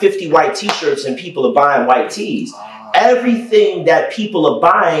you have 50 white t-shirts and people are buying white tees. Everything that people are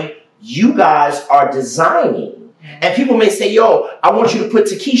buying, you guys are designing. And people may say, yo, I want you to put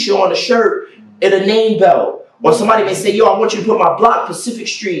Takesha on a shirt in a name belt. Or somebody may say, yo, I want you to put my block, Pacific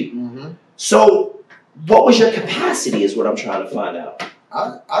Street. So what was your capacity is what I'm trying to find out.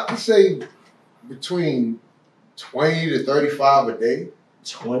 I could say between 20 to 35 a day.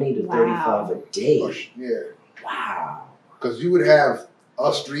 20 to 35 a day? Yeah. Wow. Because you would have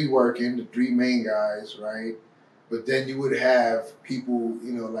us three working, the three main guys, right? But then you would have people,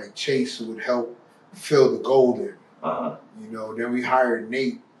 you know, like Chase who would help fill the gold in. You know, then we hired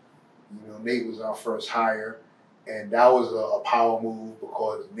Nate. You know, Nate was our first hire. And that was a power move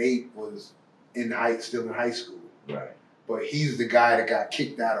because Nate was still in high school. Right. But he's the guy that got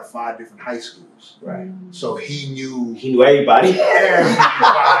kicked out of 5 different high schools. Right. So he knew everybody. He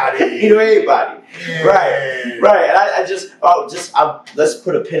knew everybody. Yeah. Right. And let's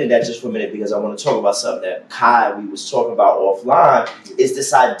put a pin in that just for a minute because I want to talk about something that Kai we was talking about offline. Is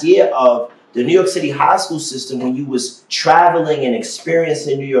this idea of the New York City high school system when you was traveling and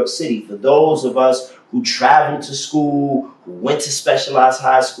experiencing New York City. For those of us who traveled to school, who went to specialized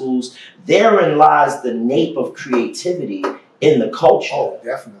high schools, therein lies the nape of creativity in the culture. Oh,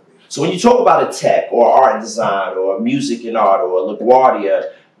 definitely. So when you talk about a tech or art and design or music and art or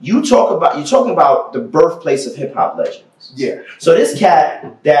LaGuardia, you're talking about the birthplace of hip hop legends. Yeah. So this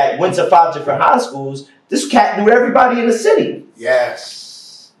cat that went to 5 different high schools, this cat knew everybody in the city.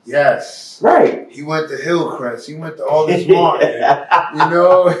 Yes. Right. He went to Hillcrest. He went to all this Martin. You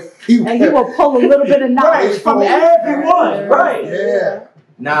know. And he will pull a little bit of knowledge from everyone. Right. Yeah.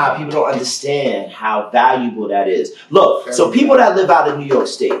 Nah, people don't understand how valuable that is. Look, so people that live out of New York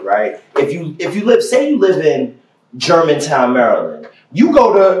State, right? If you live, say you live in Germantown, Maryland, you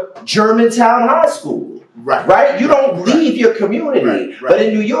go to Germantown High School. Right. You don't leave your community. Right. But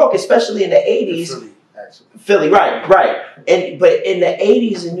in New York, especially in the 80s, cats. Philly, right. But in the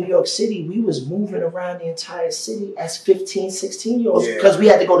 80s in New York City, we was moving around the entire city as 15, 16-year-olds because we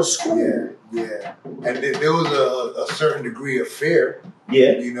had to go to school. Yeah. And there was a certain degree of fear.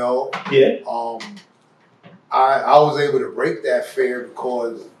 Yeah. You know? Yeah. I was able to break that fear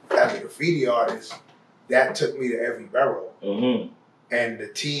because as a graffiti artist, that took me to every borough. Mm-hmm. And the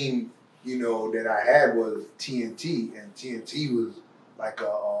team, you know, that I had was TNT, and TNT was like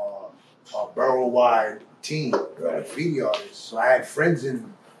a borough-wide team of graffiti artists. So I had friends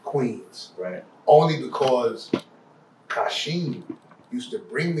in Queens. Right. Only because Kashim used to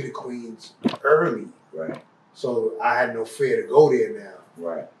bring me to Queens early. Right. So I had no fear to go there now.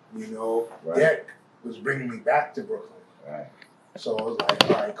 Right. You know, Right. Deck was bringing me back to Brooklyn. Right. So I was like,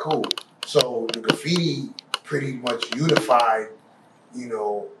 all right, cool. So the graffiti pretty much unified, you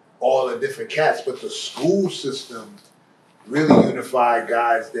know, all the different cats, but the school system really unified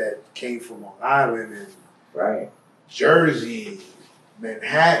guys that came from Long Island and Jersey,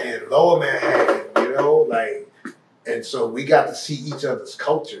 Manhattan, Lower Manhattan, you know, like, and so we got to see each other's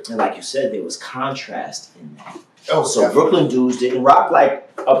culture. And like you said, there was contrast in that. Oh, so definitely. Brooklyn dudes didn't rock like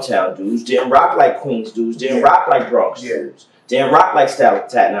Uptown dudes, didn't rock like Queens dudes, didn't rock like Bronx dudes, didn't rock like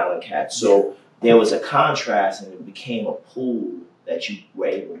Staten Island cats. So there was a contrast, and it became a pool that you were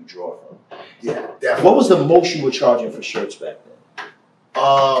able to draw from. Yeah, definitely. What was the most you were charging for shirts back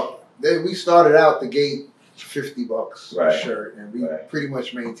then? We started out the gate $50 a Right. shirt, and we pretty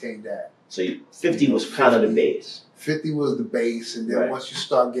much maintained that. So 50 was kind of the base. 50 was the base, and then once you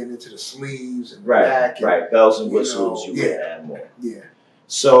start getting into the sleeves and the Right, back, and, bells and whistles, you would add more. Yeah.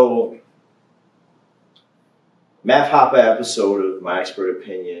 So, Math Hopper episode of My Expert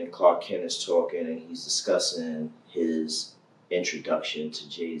Opinion, Clark Kent is talking, and he's discussing his introduction to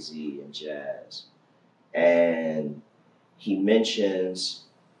Jay-Z and jazz. And he mentions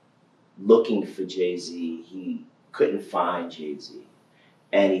looking for Jay-Z, he couldn't find Jay-Z.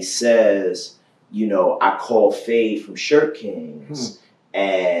 And he says, you know, I called Phade from Shirtkingz,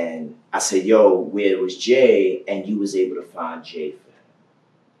 and I said, yo, where was Jay? And you was able to find Jay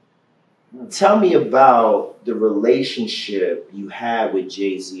for him. Tell me about the relationship you had with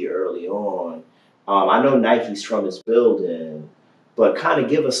Jay-Z early on. I know Nike's from his building, but kind of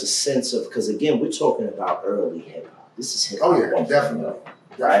give us a sense of, because again, we're talking about early hip-hop. This is hip-hop. Oh, yeah, definitely.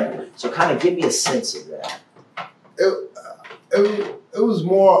 Right? So kind of give me a sense of that. It was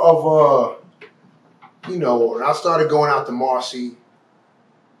more of a, you know, when I started going out to Marcy,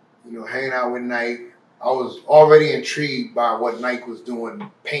 you know, hanging out with Nike, I was already intrigued by what Nike was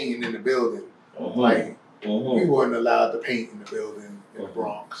doing, painting in the building. Like, we weren't allowed to paint in the building in the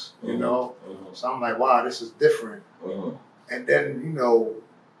Bronx, you know? So I'm like, wow, this is different. And then, you know,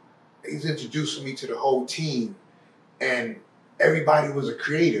 he's introducing me to the whole team, and everybody was a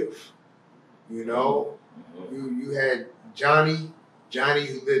creative, you know? You had Johnny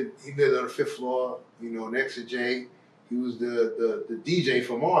who lived on the 5th floor, you know, next to Jay. He was the DJ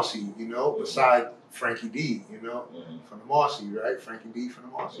for Marcy, you know, beside Frankie D, you know, from the Marcy, right? Frankie D from the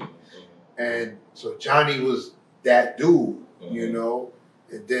Marcy. And so Johnny was that dude, you know.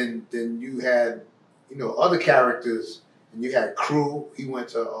 And then you had, you know, other characters, and you had Crew. He went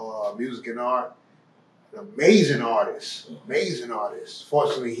to music and art. An amazing artist.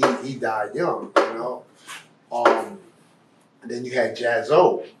 Fortunately, he died young, you know. And then you had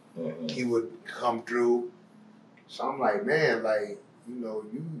Jazzo. He would come through. So I'm like, man, like, you know,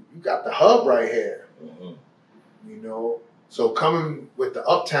 you got the hub right here. You know? So coming with the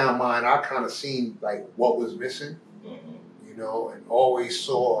Uptown mind, I kind of seen like what was missing, you know, and always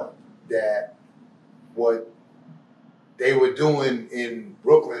saw that what they were doing in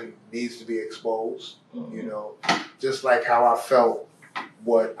Brooklyn needs to be exposed, you know, just like how I felt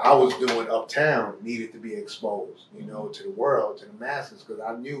what I was doing uptown needed to be exposed, you know, to the world, to the masses, because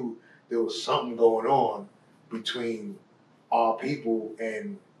I knew there was something going on between our people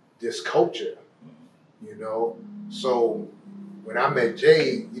and this culture, you know. So when I met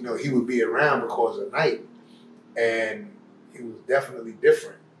Jay, you know, he would be around because of Nike, and he was definitely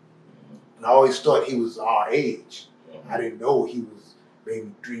different. And I always thought he was our age. I didn't know he was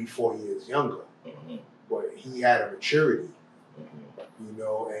maybe 3-4 years younger, but he had a maturity, you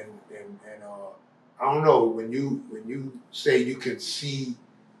know, and I don't know, when you say you can see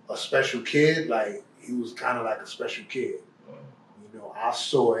a special kid, like he was kind of like a special kid. You know, I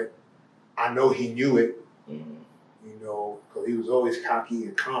saw it. I know he knew it. You know, because he was always cocky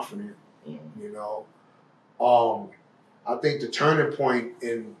and confident. You know, I think the turning point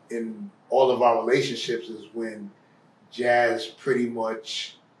in all of our relationships is when Jazz pretty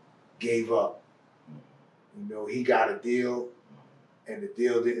much gave up. You know, he got a deal, and the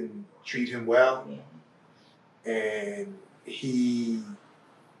deal didn't treat him well. and he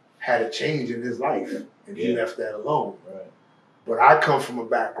had a change in his life, and he left that alone. Right. But I come from a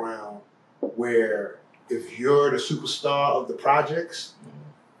background where if you're the superstar of the projects,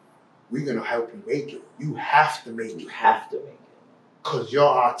 we're gonna help you make it. You have to make it. You have to make it. Because you're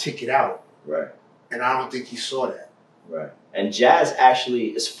our ticket out. Right. And I don't think he saw that. Right. And Jazz actually,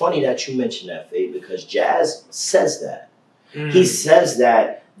 it's funny that you mentioned that, Phade, because Jazz says that. He says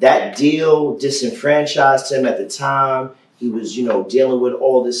that deal disenfranchised him at the time. He was, dealing with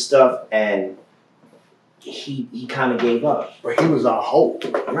all this stuff, and he kind of gave up. But he was our hope.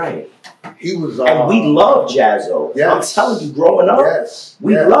 Right. He was and we love Jazzo. Yes. I'm telling you, growing up,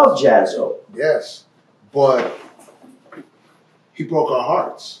 we love Jazzo. Yes. But he broke our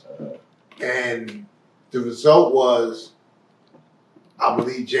hearts. And the result was, I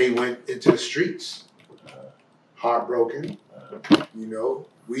believe Jay went into the streets. Heartbroken.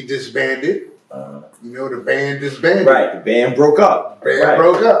 We disbanded. The band disbanded. Right, the band broke up. Band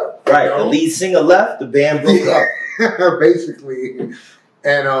broke up. Right, the lead singer left, the band broke up. Basically.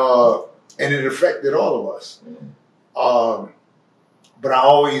 And it affected all of us. But I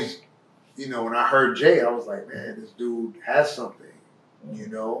always, when I heard Jay, I was like, man, this dude has something,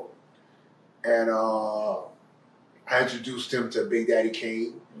 And I introduced him to Big Daddy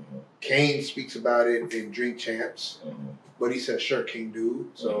Kane. Kane speaks about it in Drink Champs. But he said Shirtkingz dude,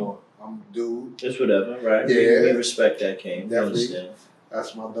 so I'm dude. It's whatever, right? Yeah. We respect that, Kane. Definitely. Understand.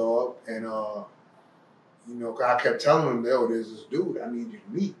 That's my dog. And, I kept telling him, yo, there's this dude I need you to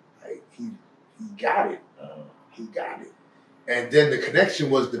meet. Like, he got it. He got it. And then the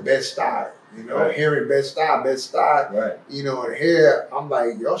connection was the Bed-Stuy. Hearing Bed-Stuy. Right. And here, I'm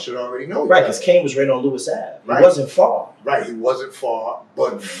like, y'all should already know. Right, because Kane was right on Lewis Ave. He Right. wasn't far. Right, he wasn't far,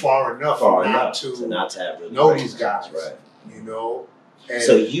 but far enough not to have really know these guys. Right. And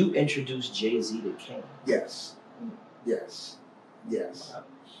so you introduced Jay-Z to Kane. Yes.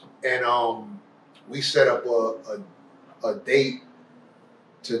 And we set up a date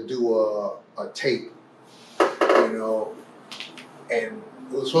to do a tape, and it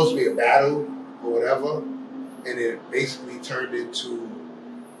was supposed to be a battle or whatever, and it basically turned into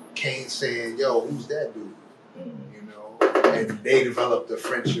Kane saying, yo, who's that dude? And they developed a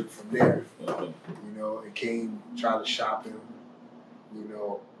friendship from there. And Kane tried to shop him, and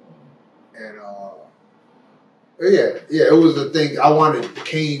it was the thing. I wanted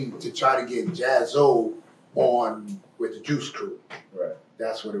Kane to try to get Jazzo on with the Juice Crew. Right.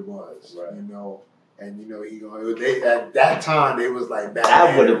 That's what it was. Right. And they at that time they was like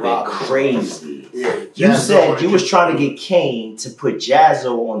that would have been crazy. Yeah. You said you was trying to get Kane to put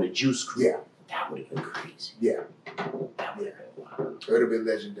Jazzo on the Juice Crew. Yeah. That would have been crazy. Yeah. That would have been wild. It would have been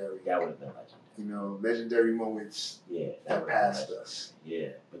legendary. That would have been legendary. Legendary moments that passed us. Yeah.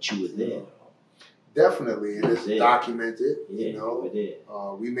 But you were there. Definitely. And it's documented. Yeah,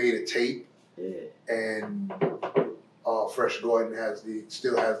 we made a tape. Yeah. And Fresh Gordon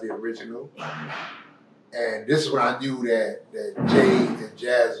still has the original. And this is when I knew that Jay and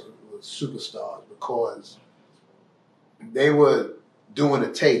Jazz were superstars, because they were doing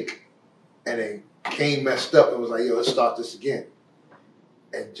a take and then Kane messed up and was like, yo, let's start this again.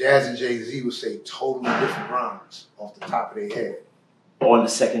 And Jazz and Jay-Z would say totally different rhymes off the top of their head. On the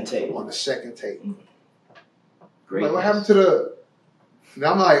second tape. Great. Like, what happened to the... And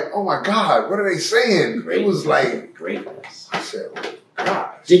I'm like, oh my God, what are they saying? Greatness. It was like... Greatness. I said, oh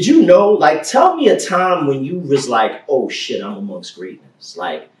God. Did you know, tell me a time when you was like, oh shit, I'm amongst greatness.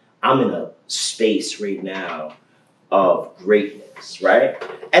 Like, I'm in a space right now of greatness, right?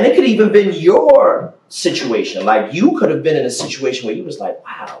 And it could even been your situation. Like, you could have been in a situation where you was like,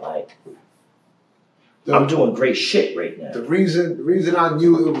 wow, I'm doing great shit right now. The reason I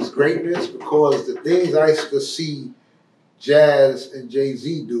knew it was greatness, because the things I used to see Jazz and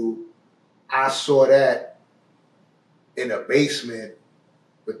Jay-Z do, I saw that in a basement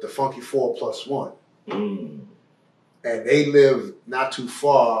with the Funky 4+1. Mm. And they lived not too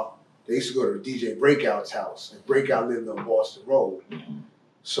far. They used to go to DJ Breakout's house, and Breakout lived on Boston Road. Mm-hmm.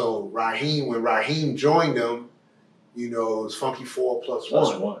 So when Raheem joined them, it was Funky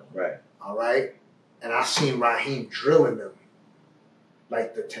 4+1. Right. All right? And I seen Raheem drilling them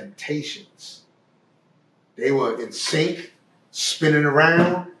like the Temptations. They were in sync, spinning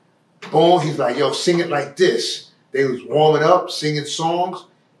around. Boom, he's like, yo, sing it like this. They was warming up, singing songs.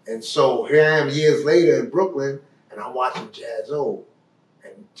 And so here I am years later in Brooklyn, and I'm watching Jazzo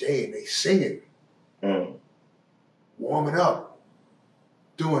and Jay, and they singing. Warming up.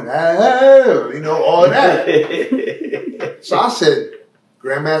 Doing, all that. So I said,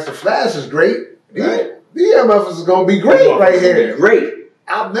 Grandmaster Flash is great. The EMFs is going to be great right here. Great.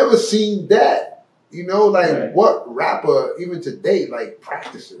 I've never seen that You know, like Right. what rapper even today like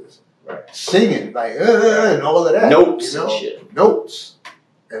practices Right. singing like and all of that. Notes you know? and shit. Notes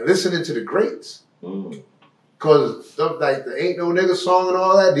and listening to the greats. Mm. Cause stuff like the Ain't No Nigga song and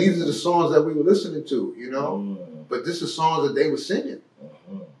all that, these are the songs that we were listening to, you know. Mm. But this is songs that they were singing,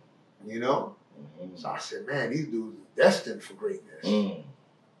 Mhm. you know. Mhm. So I said, man, these dudes are destined for greatness. Mm.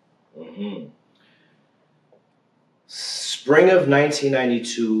 Mhm. Spring of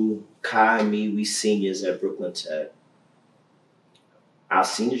 1992, Kai and me, we seniors at Brooklyn Tech. Our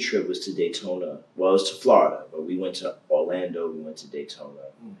senior trip was to Daytona. Well, it was to Florida, but we went to Orlando, we went to Daytona.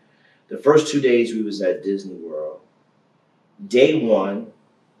 Mm. The first 2 days we was at Disney World. Day one,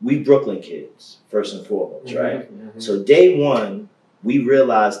 we Brooklyn kids, first and foremost, right? Mm-hmm. So day one, we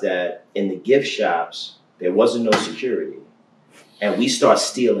realized that in the gift shops, there wasn't no security. And we start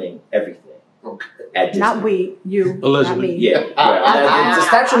stealing everything. Okay. At Disney. Not we, you, Allegedly. not me. Yeah. Right. The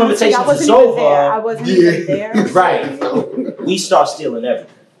statute of Honestly, limitations I wasn't is even there. I over. wasn't Yeah. even there. Right. We start stealing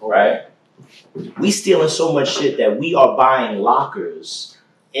everything, right? We stealing so much shit that we are buying lockers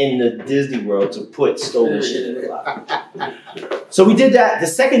in the Disney World to put stolen shit in the locker. So we did that. The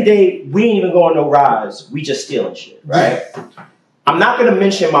second day, we ain't even going no rides. We just stealing shit, right? I'm not gonna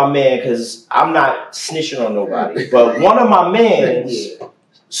mention my man because I'm not snitching on nobody. But one of my mans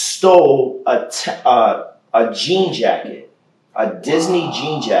stole a jean jacket, a Disney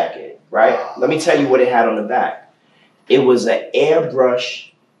jean jacket, right? Let me tell you what it had on the back. It was an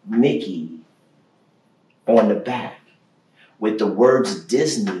airbrush Mickey on the back with the words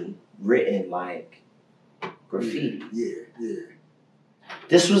Disney written like graffiti. Yeah.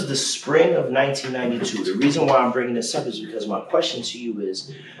 This was the spring of 1992. The reason why I'm bringing this up is because my question to you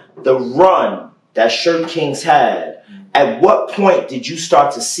is the run that Shirtkingz had. At what point did you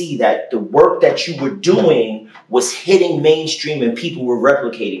start to see that the work that you were doing was hitting mainstream and people were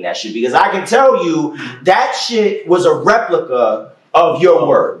replicating that shit? Because I can tell you that shit was a replica of your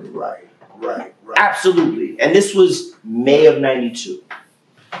work. Right. Absolutely. And this was May of 92.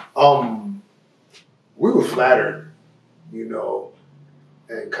 We were flattered, you know,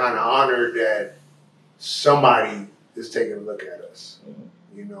 and kind of honored that somebody is taking a look at us,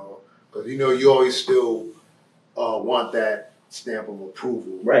 you know, because, you know, you always still want that stamp of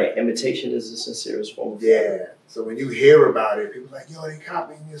approval. Right. Imitation is the sincerest form of Yeah. So when you hear about it, people are like, yo, they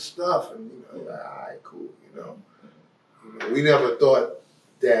copying your stuff. And, you know, like, all right, cool, you know. We never thought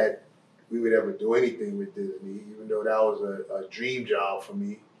that we would ever do anything with Disney, even though that was a dream job for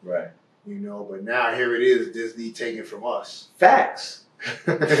me. Right. You know, but now here it is, Disney taking from us. Facts.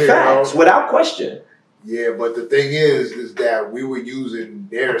 You Facts, know? without question. Yeah, but the thing is that we were using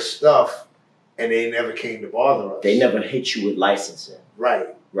their stuff and they never came to bother us. They never hit you with licensing. Right.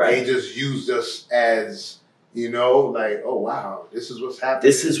 Right. They just used us as, you know, like, oh, wow, this is what's happening.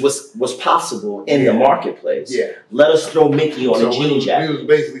 This is what's possible in the marketplace. Yeah. Let us throw Mickey on a jean We jacket. was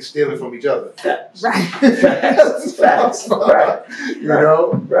basically stealing from each other. Facts. Right. Facts. Right. You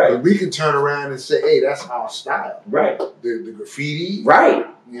know? Right. But we can turn around and say, hey, that's our style. Right. The graffiti. Right.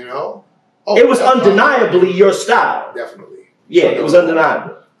 You know? Oh, It was undeniably your style. Definitely. Yeah, it was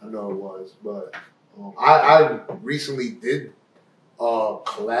undeniable. I know it was, but I recently did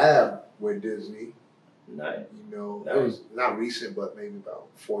collab with Disney. Nice. You know, Nice. it was not recent, but maybe about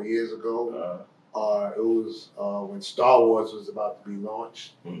 4 years ago. It was when Star Wars was about to be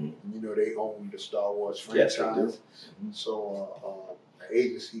launched. Mhm. You know, they owned the Star Wars Yes, franchise. they do. So an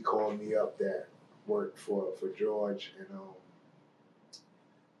agency called me up that worked for George, and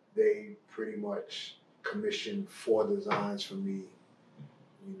they pretty much commissioned 4 designs for me.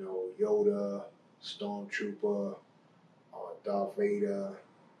 You know, Yoda, Stormtrooper, Darth Vader,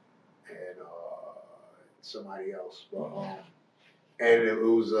 and somebody else. But and it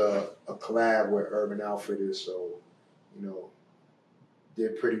was a collab with Urban Outfitters, so you know,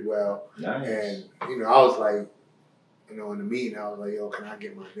 did pretty well. Nice. And you know, I was like, you know, in the meeting, I was like, yo, can I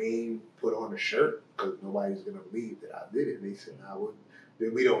get my name put on the shirt? Because nobody's gonna believe that I did it. And they said, nah,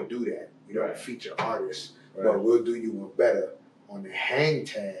 we don't do that. We don't feature artists, but we'll do you one better. On the hang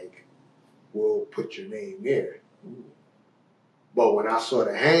tag, we'll put your name there. Ooh. But when I saw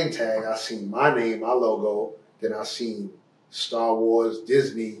the hang tag, I seen my name, my logo, then I seen Star Wars,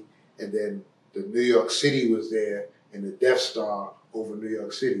 Disney, and then the New York City was there, and the Death Star over New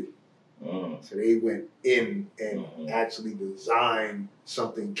York City. So they went in and actually designed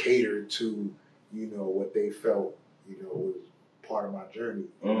something catered to, you know, what they felt, you know, was part of my journey.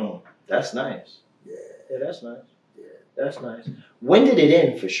 You know? That's nice. Yeah. Yeah, that's nice. Yeah. That's nice. When did it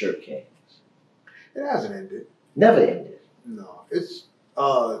end for Shirtkingz? It hasn't ended. Never ended. No. It's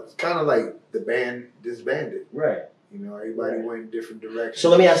kind of like the band disbanded. Right. You know, everybody went in different directions. So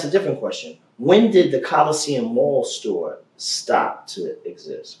let me ask a different question. When did the Coliseum Mall store stop to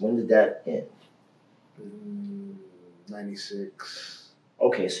exist? When did that end? 96.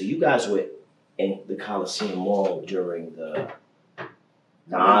 Okay, so you guys were in the Coliseum Mall during the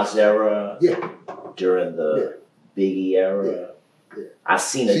Nas era, during the Biggie era. Yeah. I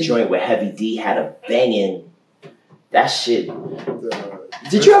seen a joint where Heavy D had a banging. That shit.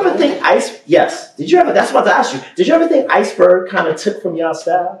 Did you ever think Yes. Did you ever? That's what I was about to ask you. Did you ever think Iceberg kind of took from y'all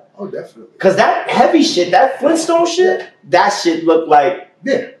style? Oh, definitely. Because that heavy shit, that Flintstone shit, that shit looked like.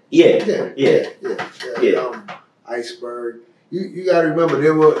 Iceberg. You got to remember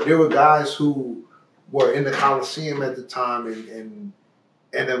there were guys who were in the Coliseum at the time and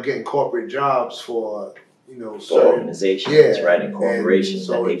ended up getting corporate jobs for certain organizations, right, and corporations,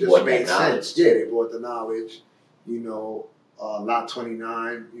 so that they bought that knowledge. Yeah, they bought the knowledge. Lot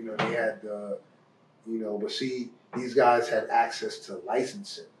 29. They had the. But see, these guys had access to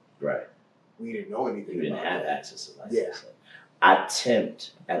licensing. Right. We didn't know anything. You didn't have that. access to licensing. Yeah. I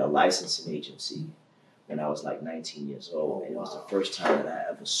temped at a licensing agency when I was like 19 years old, and it was the first time that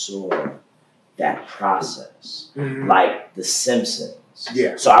I ever saw that process, like The Simpsons.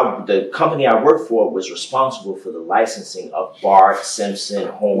 Yeah. So the company I worked for was responsible for the licensing of Bart Simpson,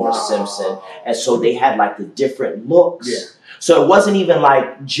 Homer Simpson, and so they had like the different looks. Yeah. So it wasn't even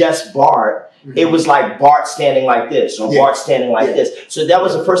like just Bart. It was like Bart standing like this or Bart standing like this. So that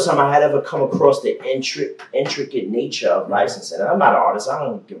was the first time I had ever come across the intricate nature of licensing. And I'm not an artist. I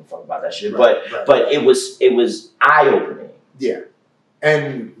don't give a fuck about that shit. But it was eye-opening. Yeah.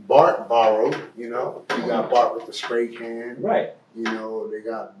 And Bart borrowed, you got Bart with the spray can. Right. They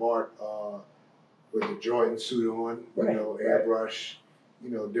got Bart with the Jordan suit on, airbrush,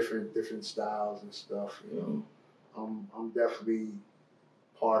 different styles and stuff. I'm definitely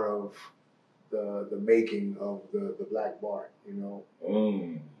part of the making of the Black Bart,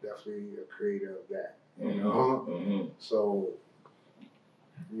 definitely a creator of that, So,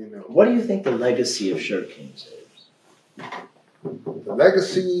 What do you think the legacy of Shirtkingz is? The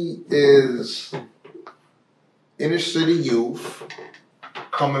legacy is inner city youth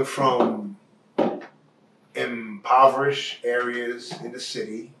coming from impoverished areas in the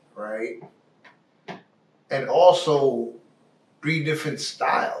city, right? And also 3 different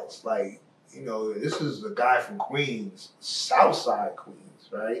styles, like, this is a guy from Queens, Southside Queens,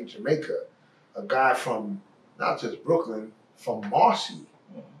 right? Jamaica. A guy from not just Brooklyn, from Marcy,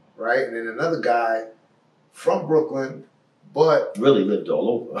 right? And then another guy from Brooklyn, but really lived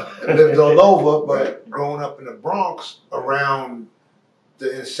all over. But growing up in the Bronx around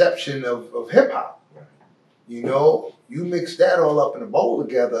the inception of hip hop. You mix that all up in a bowl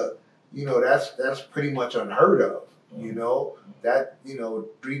together, that's pretty much unheard of. That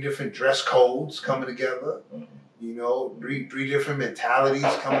 3 different dress codes coming together, 3 different mentalities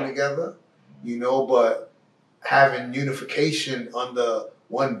coming together, but having unification under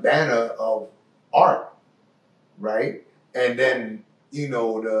one banner of art, right? And then the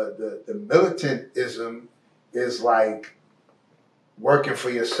militantism is like working for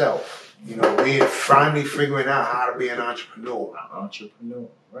yourself. We're finally figuring out how to be an entrepreneur.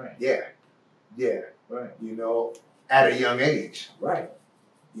 Right? Yeah. Right. At a young age. Right.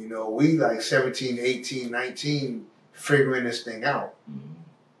 We like 17, 18, 19 figuring this thing out.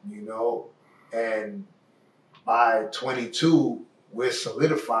 And by 22, we're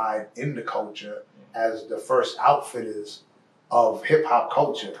solidified in the culture as the first outfitters of hip hop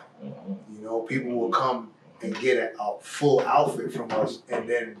culture. People will come and get a full outfit from us and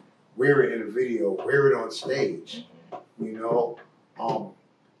then wear it in a video, wear it on stage.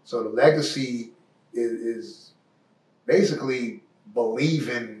 So the legacy is basically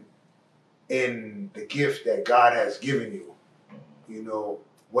believing in the gift that God has given you.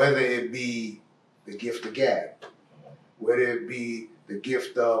 Whether it be the gift of gab, whether it be the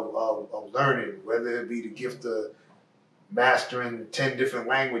gift of learning, whether it be the gift of mastering 10 different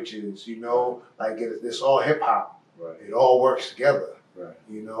languages, like it's all hip hop. Right. It all works together. Right.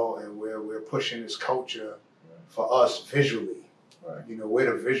 And we're pushing this culture for us visually. Right.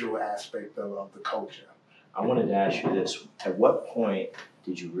 We're the visual aspect of the culture. I wanted to ask you this. At what point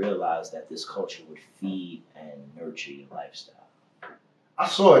did you realize that this culture would feed and nurture your lifestyle? I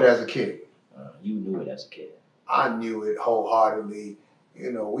saw it as a kid. You knew it as a kid. I knew it wholeheartedly.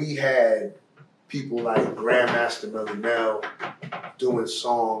 We had people like Grandmaster Melly Mel doing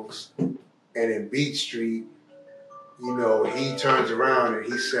songs, and in Beat Street, he turns around and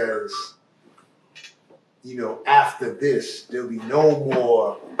he says, after this, there'll be no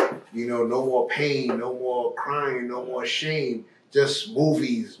more, no more pain, no more crying, no more shame, just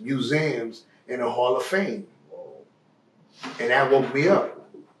movies, museums, and a Hall of Fame. And that woke me up.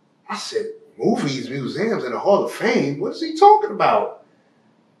 I said, movies, museums, and the Hall of Fame? What is he talking about?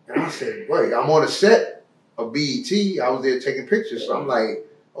 And I said, wait, I'm on a set of BET. I was there taking pictures. So I'm like,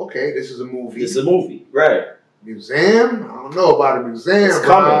 okay, this is a movie. It's a movie, right. Museum? I don't know about a museum. It's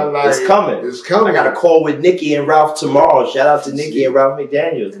coming. Like, it's coming. It's coming. I got a call with Nikki and Ralph tomorrow. Shout out to Nikki and Ralph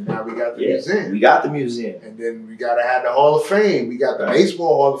McDaniels. And now we got the museum. We got the museum. And then we got to have the Hall of Fame. We got the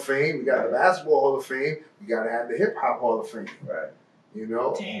baseball Hall of Fame. We got the basketball Hall of Fame. We got to have the hip hop Hall of Fame. Right. You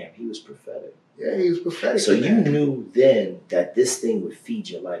know? Damn, he was prophetic. Yeah, he was prophetic. So you knew then that this thing would feed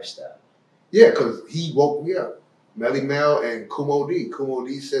your lifestyle. Yeah, because he woke me up. Melly Mel and Kumo D. Kumo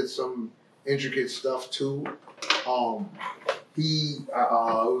D said some intricate stuff too. It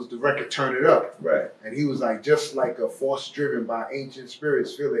was the record Turn It Up. Right. And he was like, just like a force driven by ancient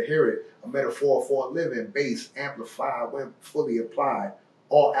spirits, feel it, hear it, a metaphor for a living, bass, amplified, when fully applied.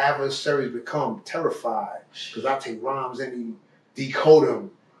 All adversaries become terrified. Because I take rhymes and he decode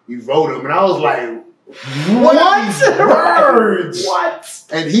them, he wrote them. And I was like, what are these words? What?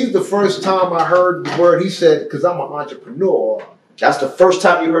 And he's the first time I heard the word, he said, because I'm an entrepreneur. That's the first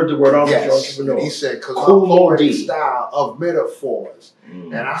time you heard the word And entrepreneur. he said, because I'm poetic style of metaphors.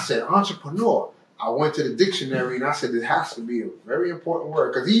 And I said, entrepreneur. I went to the dictionary and I said, it has to be a very important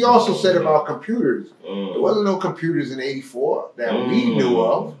word. Because he also said about computers. There wasn't no computers in '84 that we knew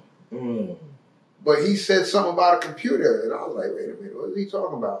of. But he said something about a computer. And I was like, wait a minute, what is he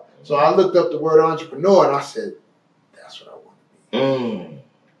talking about? So I looked up the word entrepreneur and I said, that's what I want to be.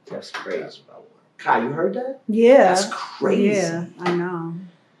 That's crazy. That's what I want. Kai, you heard that? Yeah. That's crazy. Yeah, I know.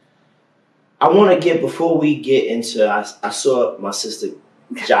 I want to get, before we get into, I saw my sister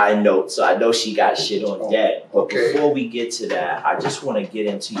Jai note, so I know she got shit on deck. But before we get to that, I just want to get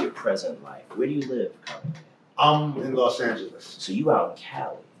into your present life. Where do you live, Kai? I'm in Los Angeles. So you out in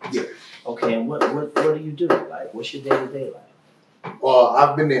Cali? Yeah. Okay, and what do you do? Like, what's your day-to-day like? Well,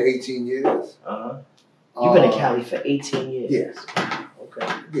 I've been there 18 years. You've been in Cali for 18 years? Yes. Okay.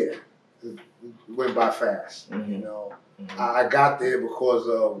 Yeah. It went by fast. You know, I got there because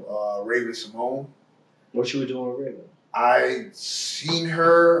of Raven Simone. What you were doing with Raven? I seen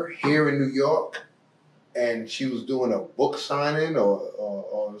her here in New York, and she was doing a book signing or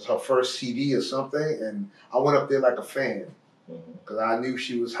it was her first CD or something, and I went up there like a fan because I knew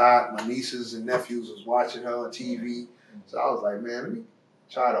she was hot. My nieces and nephews was watching her on TV, so I was like, man, let me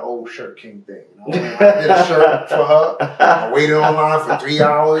try the old Shirtkingz thing. I did a shirt for her. I waited online for 3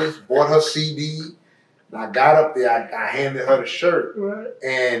 hours, bought her CD. And I got up there, I handed her the shirt. Right.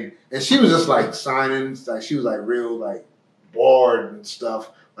 And she was just like signing, like she was like real like bored and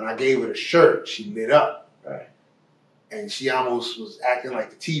stuff. When I gave her the shirt, she lit up. Right. And she almost was acting like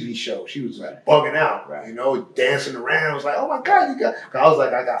the TV show. She was just bugging out, you know, dancing around. I was like, oh my God, you got, I was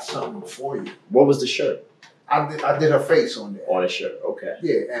like, I got something for you. What was the shirt? I did her face on there. On the shirt, okay.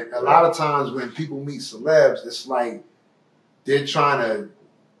 Yeah, and a lot of times when people meet celebs, it's like they're trying to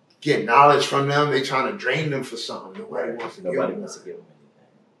get knowledge from them. They're trying to drain them for something. Nobody wants to give them anything.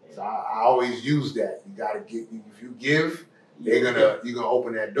 So I always use that. You got to get, if you give, you're gonna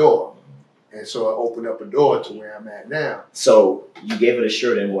open that door. And so it opened up a door to where I'm at now. So you gave her the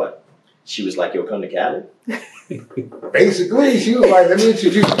shirt and what? She was like, yo, come to Cali? Basically, she was like, let me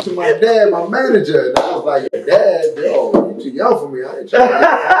introduce you to my dad, my manager. And I was like, your dad? Yo, you too young for me. I ain't trying to.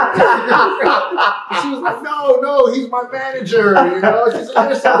 She was like, no, he's my manager. You know, she said,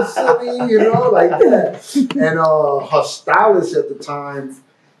 you're so silly, you know, like that. And her stylist at the time,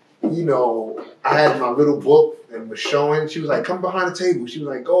 you know, I had my little book and was showing. She was like, come behind the table. She was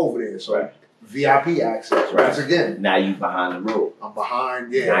like, go over there. So VIP access, once again. Now you behind the rope. I'm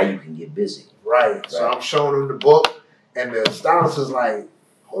behind, Now you can get busy. Right. So I'm showing them the book, and the stylist was like,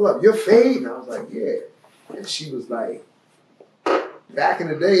 hold up, you're Phade? And I was like, yeah. And she was like, back in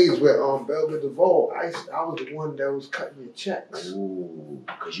the days with Velvet DeVoe, I was the one that was cutting your checks. Ooh,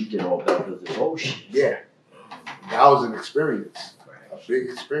 because you did all Velvet DeVoe shit. Yeah. That was an experience. A big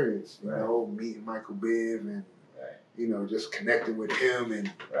experience. You know, meeting Michael Biv and, you know, just connecting with him.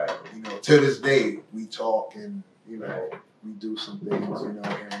 And, you know, to this day, we talk and, you know, we do some things, you know,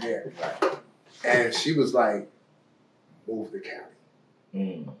 here and there. And she was like, move to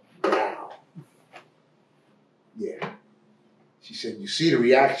Cali. Now. Yeah. She said, you see the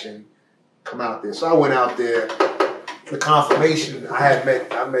reaction, come out there. So I went out there. The confirmation, I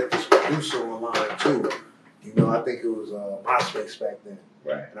met this producer online too. You know, I think it was MySpace back then.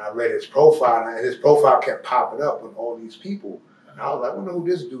 And I read his profile, and his profile kept popping up with all these people. And I was like, I wonder who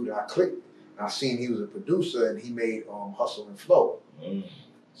this dude is. I clicked. I seen he was a producer, and he made Hustle and Flow.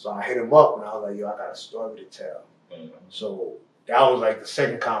 So I hit him up, and I was like, yo, I got a story to tell. So that was like the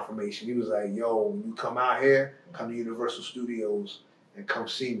second confirmation. He was like, yo, when you come out here, come to Universal Studios and come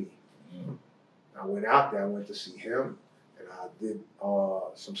see me. I went out there, I went to see him, and I did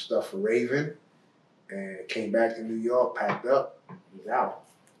some stuff for Raven, and came back to New York, packed up, he's out.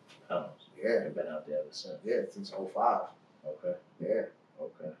 Oh, Yeah. I've been out there ever since. Yeah, since 05. Okay. Yeah.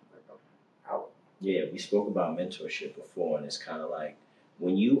 Okay. Out. Yeah, we spoke about mentorship before, and it's kind of like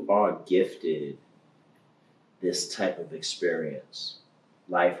when you are gifted this type of experience,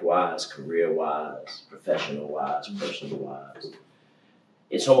 life-wise, career-wise, professional-wise, personal-wise,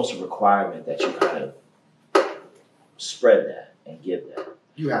 it's almost a requirement that you kind of spread that and give that.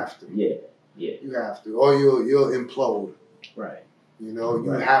 You have to. Yeah, yeah. You have to, or you'll implode. Right. You know,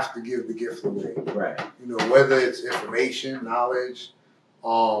 you Right. have to give the gift away. Right. You know, whether it's information, knowledge,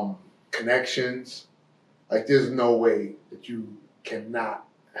 connections, like there's no way that you cannot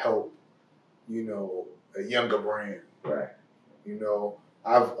help, you know, a younger brand. Right. You know,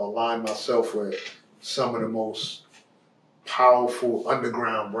 I've aligned myself with some of the most powerful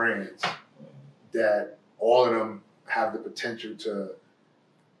underground brands that all of them have the potential to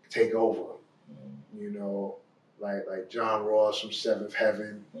take over. You know, like John Ross from Seventh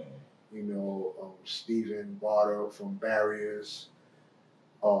Heaven, you know, Stephen Barter from Barriers,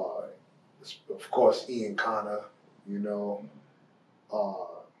 of course Ian Connor, you know,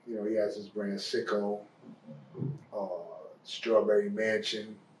 he has his brand Sicko, Strawberry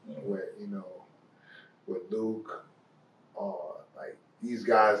Mansion with Luke, like these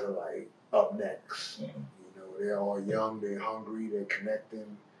guys are like up next. You know, they're all young, they're hungry, they're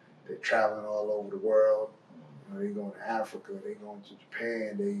connecting, they're traveling all over the world. You know, they're going to Africa, they're going to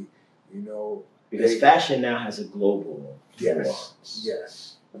Japan, because fashion now has a global nuance.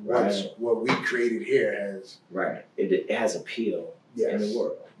 Yes. Right. What we created here has It has appeal in the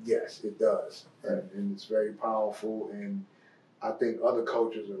world. Yes, it does, and it's very powerful. And I think other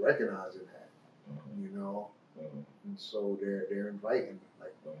cultures are recognizing that. You know, and so they're inviting,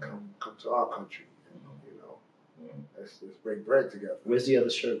 like, come to our country. You know, let's break bread together. Where's the other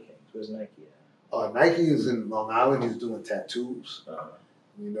Shirtkingz? Where's Nike at? Nike is in Long Island. He's doing tattoos.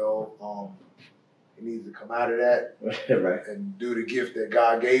 You know, he needs to come out of that right. and do the gift that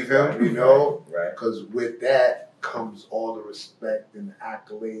God gave him. You know, right? Because with that comes all the respect and the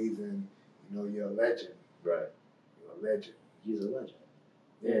accolades, and you know, you're a legend. Right. You're a legend. He's a legend.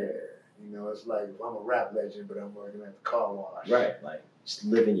 Yeah. You know, it's like if I'm a rap legend, but I'm working at the car wash. Right. Like just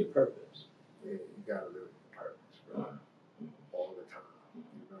living your purpose. Yeah, you gotta live your purpose, bro. All the time.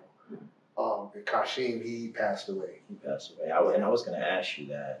 You know. And Kashim, he passed away. He passed away. And I was gonna ask you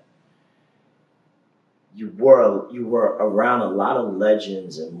that. You were around a lot of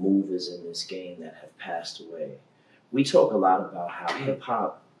legends and movers in this game that have passed away. We talk a lot about how hip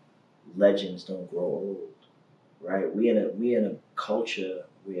hop legends don't grow old, right? We in a culture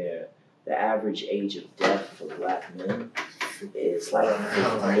where the average age of death for black men is like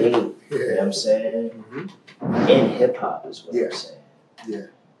 58. You know what I'm saying? In hip hop is what I'm saying. Yeah.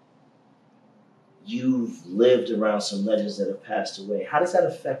 You've lived around some legends that have passed away. How does that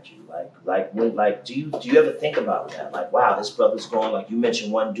affect you? Do you ever think about that? Like, wow, this brother's gone. Like you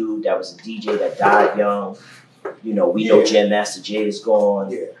mentioned one dude that was a DJ that died young. You know, we know Jam Master Jay is gone.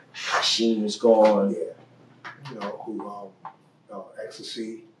 Yeah. Hashim is gone. Yeah. You know, who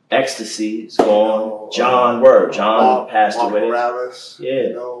Ecstasy. Ecstasy is gone. John passed away. Morales, yeah.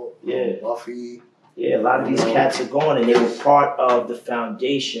 You know, Buffy. Yeah, a lot of these cats are gone, and they were part of the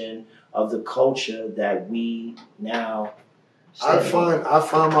foundation of the culture that we now. I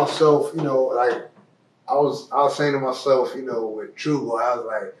find myself, you know, like I was saying to myself, you know, with True Boy, I was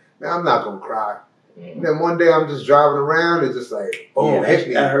like, man, I'm not gonna cry. And then one day I'm just driving around, it's just like, boom, hit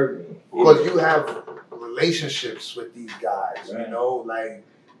me. That hurt me. Because you have relationships with these guys, you know, like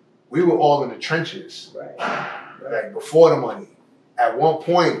we were all in the trenches, like before the money. At one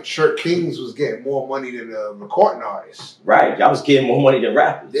point, Shirtkingz was getting more money than a recording artist. Right, y'all was getting more money than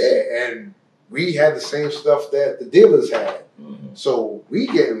rappers. Yeah, and we had the same stuff that the dealers had. So we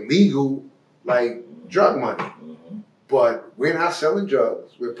getting legal, like, drug money. But we're not selling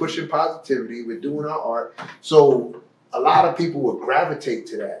drugs. We're pushing positivity. We're doing our art. So a lot of people would gravitate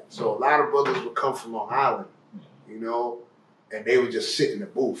to that. So a lot of brothers would come from Long Island, you know, and they would just sit in the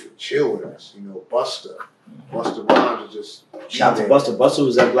booth and chill with us. You know, Busta Rhymes was just... Shout out to Busta. Busta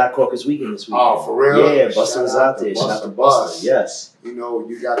was at Black Caucus Weekend this weekend. Oh, for real? Yeah, Busta was out there. Shout out to Busta. Yes. You know,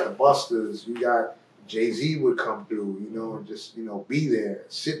 you got the Busters. You got Jay-Z would come through, you know, and just, you know, be there,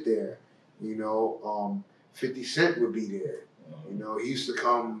 sit there. You know, 50 Cent would be there. You know, he used to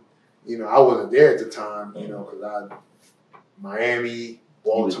come, you know, I wasn't there at the time, you know, because Miami,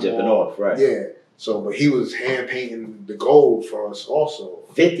 Baltimore. He was dipping off, right? Yeah. So, but he was hand painting the gold for us also.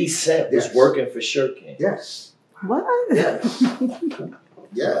 50 Cent was working for Shirtkingz. Yes. What? Yes.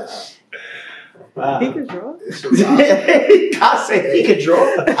 Yes. Wow. He could draw. I said he could draw.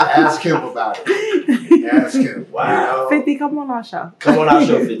 I asked him about it. Ask him. Wow. 50, come on our show. Come on our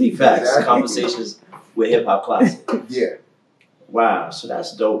show, 50 Facts. Exactly. Conversations with Hip Hop Closet. Yeah. Wow. So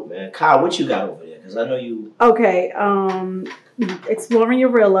that's dope, man. Kyle, what you got over there? Because I know you. Okay. Exploring Your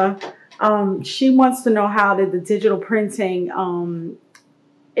Rilla. She wants to know how did the digital printing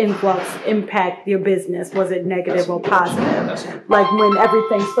influx impact your business? Was it negative or positive? Like when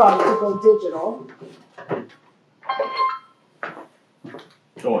everything started to go digital.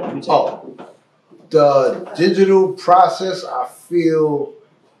 Go on, you talk. The digital process, I feel,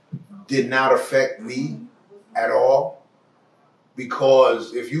 did not affect me at all,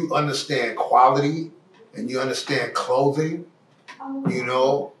 because if you understand quality and you understand clothing, you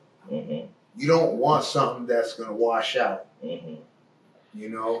know, you don't want something that's gonna wash out. You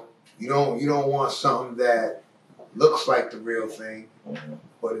know, you don't want something that looks like the real thing,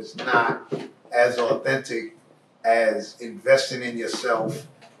 but it's not as authentic as investing in yourself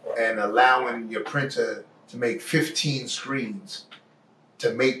and allowing your printer to make 15 screens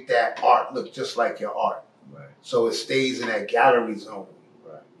to make that art look just like your art. Right. So it stays in that gallery zone.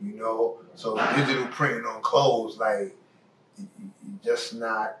 Right. You know, so digital printing on clothes, like, just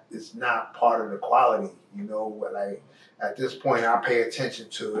not, it's not part of the quality, you know. Like at this point I pay attention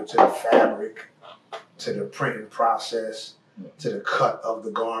to it, to the fabric, to the printing process, to the cut of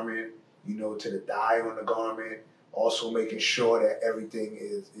the garment, you know, to the dye on the garment, also making sure that everything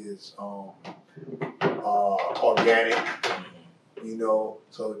is organic, you know.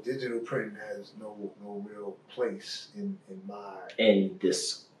 So digital printing has no real place in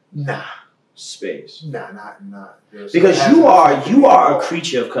this space. Not. Because you are a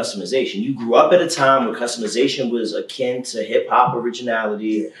creature of customization. You grew up at a time where customization was akin to hip hop originality.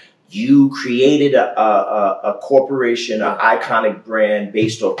 Yeah. You created a corporation, an iconic brand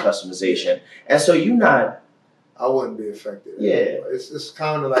based off customization, and so you're not. I wouldn't be affected. Yeah, it's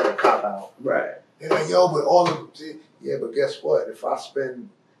kind of like a cop out. Right. They're like, yo, but all of yeah, but guess what? If I spend,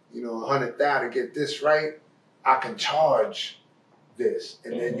 you know, $100,000 to get this right, I can charge this,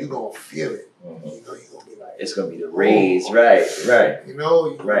 and then you're gonna feel it. You know, you're gonna be like, it's gonna be the raise, right. You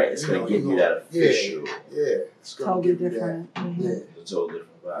know, right. It's gonna give you that official. Yeah, it's gonna totally different. Yeah, it's totally different.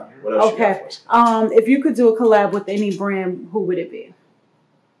 Wow. What else okay. You got for us? If you could do a collab with any brand, who would it be?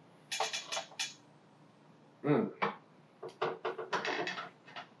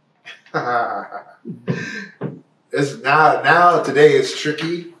 It's now today it's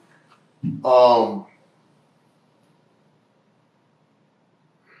tricky.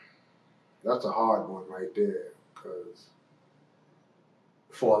 That's a hard one right there, because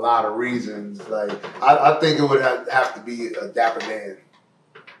for a lot of reasons, like I think it would have to be a Dapper Dan,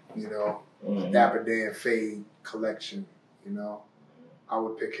 you know, a Dapper Dan Phade collection, you know. I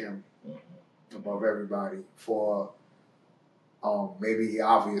would pick him above everybody for maybe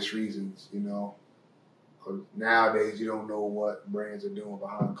obvious reasons, you know. Because nowadays you don't know what brands are doing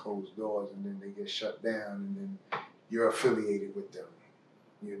behind closed doors, and then they get shut down, and then you're affiliated with them,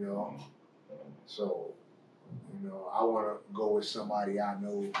 you know. So, you know, I want to go with somebody I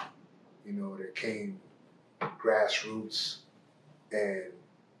know, you know, that came grassroots, and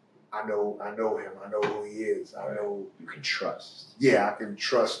I know him. I know who he is. I know you can trust. Yeah, I can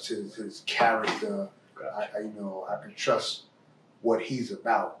trust his character. I can trust what he's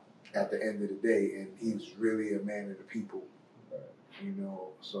about at the end of the day, and he's really a man of the people. You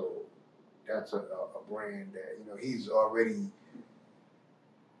know, so that's a brand that, you know, he's already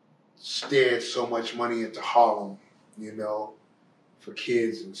steered so much money into Harlem, you know, for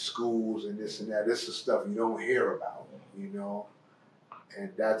kids and schools and this and that. This is stuff you don't hear about, you know.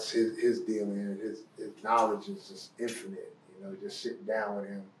 And that's his deal, and his knowledge is just infinite, you know, just sitting down with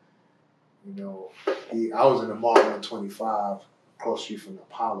him. You know, I was in the MARLON 25 across the street from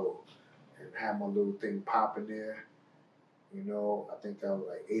Apollo, and had my little thing popping there. You know, I think that was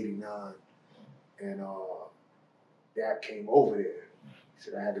like 89. And Dad came over there. He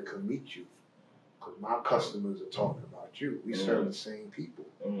said, I had to come meet you, because my customers are talking about you. We serve the same people.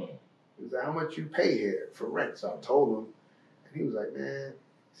 He was like, how much you pay here for rent? So I told him, and he was like, man,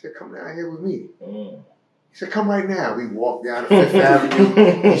 he said, come down here with me. He said, come right now. We walked down to Fifth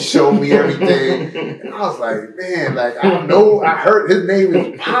Avenue. He showed me everything. And I was like, man, like, I know, I heard his name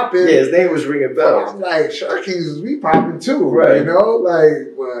was popping. Yeah, his name was ringing bells. I'm like, Shirtkingz is we popping too, right? You know,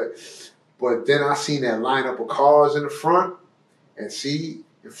 like, but then I seen that lineup of cars in the front, and see,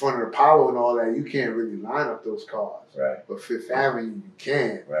 in front of Apollo and all that, you can't really line up those cars. Right. But Fifth Avenue, you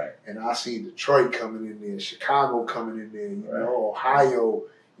can. Right. And I seen Detroit coming in there, Chicago coming in there, you Right. know, Ohio,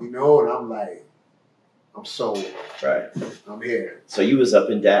 you know, and I'm like, I'm sold. Right. I'm here. So you was up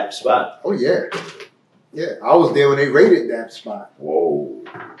in that spot. Oh yeah. Yeah. I was there when they raided that spot. Whoa.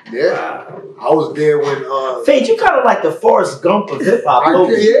 Yeah. Wow. I was there when Phade, you kind of like the Forrest Gump of hip hop. I was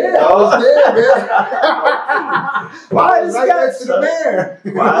there, man. Why I was this right guy? next to the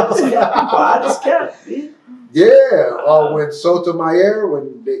man. Why this cat? Yeah, when Sotomayor,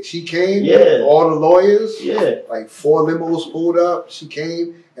 when she came, Yeah. all the lawyers, Yeah. like 4 limos pulled up, she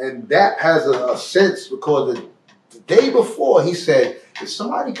came, and that has a sense because the day before he said, if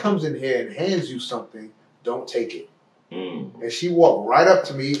somebody comes in here and hands you something, don't take it. And she walked right up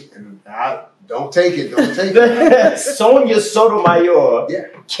to me, and I don't take it, don't take it. Sonia Sotomayor Yeah.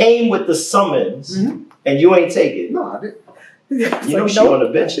 came with the summons, and you ain't take it. No, I didn't. You know she on the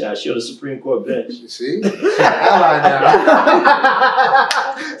bench now. She on the Supreme Court bench. You see? She's an ally now.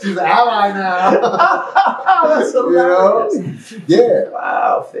 She's an ally now. That's hilarious. You know? Yeah.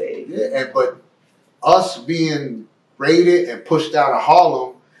 Wow, Phade. Yeah, but us being raided and pushed out of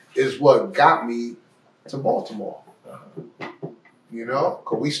Harlem is what got me to Baltimore. You know?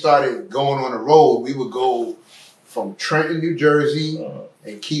 Because we started going on the road. We would go from Trenton, New Jersey,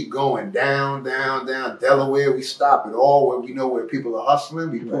 and keep going down, down, down. Delaware, we stop at all where we know where people are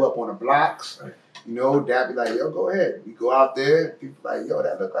hustling. We pull up on the blocks. You know, Dad be like, yo, go ahead. We go out there. People like, yo,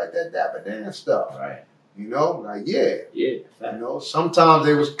 that look like that Dapper Dan stuff. Right. You know, like, yeah. Yeah. You know, sometimes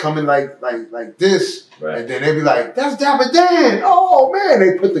they was coming like this, Right. and then they be like, that's Dapper Dan. Oh, man.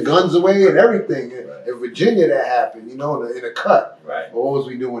 They put the guns away and everything. Right. In Virginia, that happened, you know, in a cut. Right. What was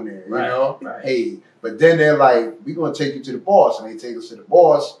we doing there, Right. you know? Right. Hey, but then they're like, we're going to take you to the boss. And they take us to the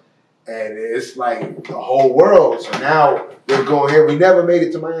boss, and it's like the whole world. So now we're going here. We never made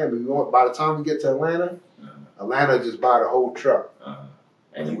it to Miami. By the time we get to Atlanta, Atlanta just bought a whole truck.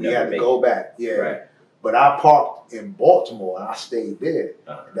 And we had to go back. Yeah. Right. But I parked in Baltimore, and I stayed there.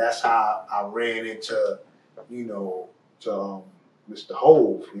 That's how I ran into, you know, to Mr.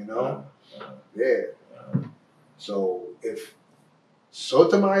 Hove, you know? Yeah. So if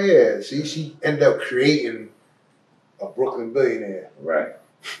Sotomayor, she ended up creating a Brooklyn billionaire. Right.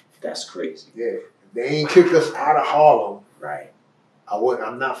 That's crazy. Yeah. If they ain't kicked us out of Harlem, Right.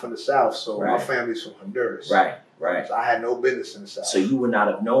 I'm not from the South, so my Right. family's from Honduras. Right. Right. So I had no business in the South. So you would not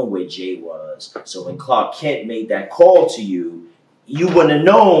have known where Jay was. So when Clark Kent made that call to you, you wouldn't have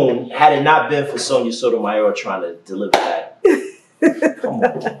known had it not been for Sonia Sotomayor trying to deliver that. Come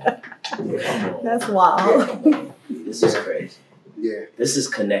on. Come on. That's wild. Come on. This is crazy. Yeah. This is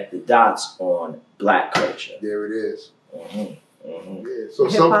connect the dots on black culture. There it is. Mm-hmm. Yeah. So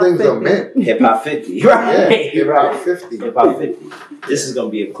Hip some Hop things 50. are meant. Hip Hop 50. Right. Yeah. Hip Hop 50. Hip Hop 50. This is going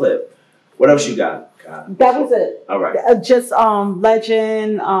to be a clip. What else you got? God. That was it. All right. Just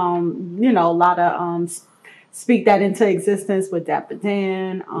legend, you know, a lot of speak that into existence with Dapper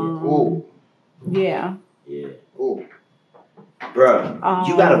Dan. Ooh. Yeah. Yeah. Ooh. Bruh,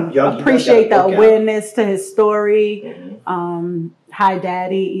 you got a young. Appreciate the book out. awareness to his story. Mhm. Hi,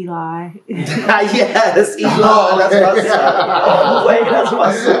 Daddy, Eli. Yes, Elon. That's my son. Oh, wait, that's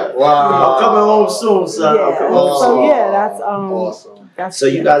my son. Wow. I'm coming home soon, son. I'm Yeah. coming home So soon. yeah, that's awesome. That's So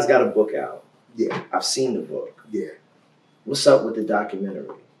you guys got a book out. Yeah. I've seen the book. Yeah. What's up with the documentary?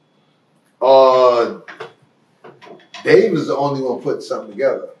 Dave was the only one putting something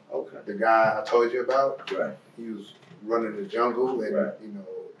together. Okay. The guy I told you about, Right. he was running the jungle, and Right. you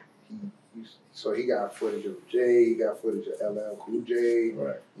know, so he got footage of Jay, he got footage of LL Cool J,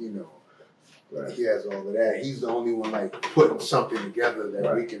 Right. you know, Right. he has all of that. He's the only one like putting something together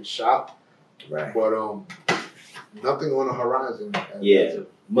that we can shop, Right. but nothing on the horizon. Yeah.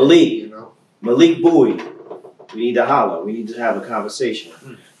 Malik. You know, Malik Bowie. We need to holler. We need to have a conversation.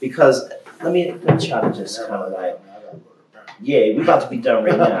 Because let me try to just kind of like, yeah, we're about to be done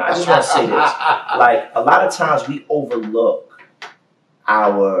right now. I just want to say this. Like, a lot of times we overlook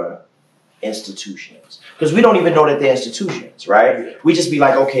our institutions because we don't even know that they're institutions, right? We just be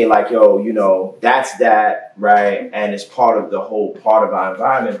like, okay, like, yo, you know, that's that, right? And it's part of the whole part of our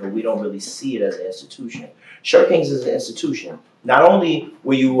environment, but we don't really see it as an institution. Shirtkingz is an institution. Not only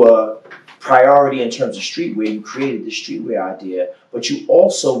were you a priority in terms of streetwear, you created the streetwear idea, but you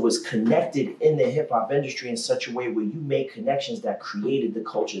also was connected in the hip-hop industry in such a way where you made connections that created the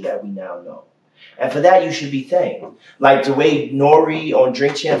culture that we now know. And for that, you should be thanked. Like the way Nori on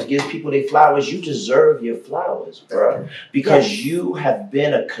Drink Champs gives people their flowers, you deserve your flowers, bro. Because you have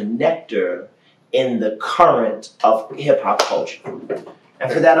been a connector in the current of hip-hop culture.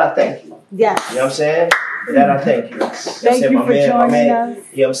 And for that, I thank you. Yes. You know what I'm saying? For that, I thank you. Thank you for joining us.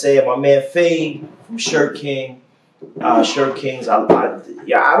 You know what I'm saying? My man Phade from Shirtkingz. Shirtkingz.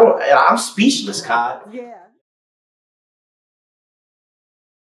 I'm speechless, Kai. Yeah.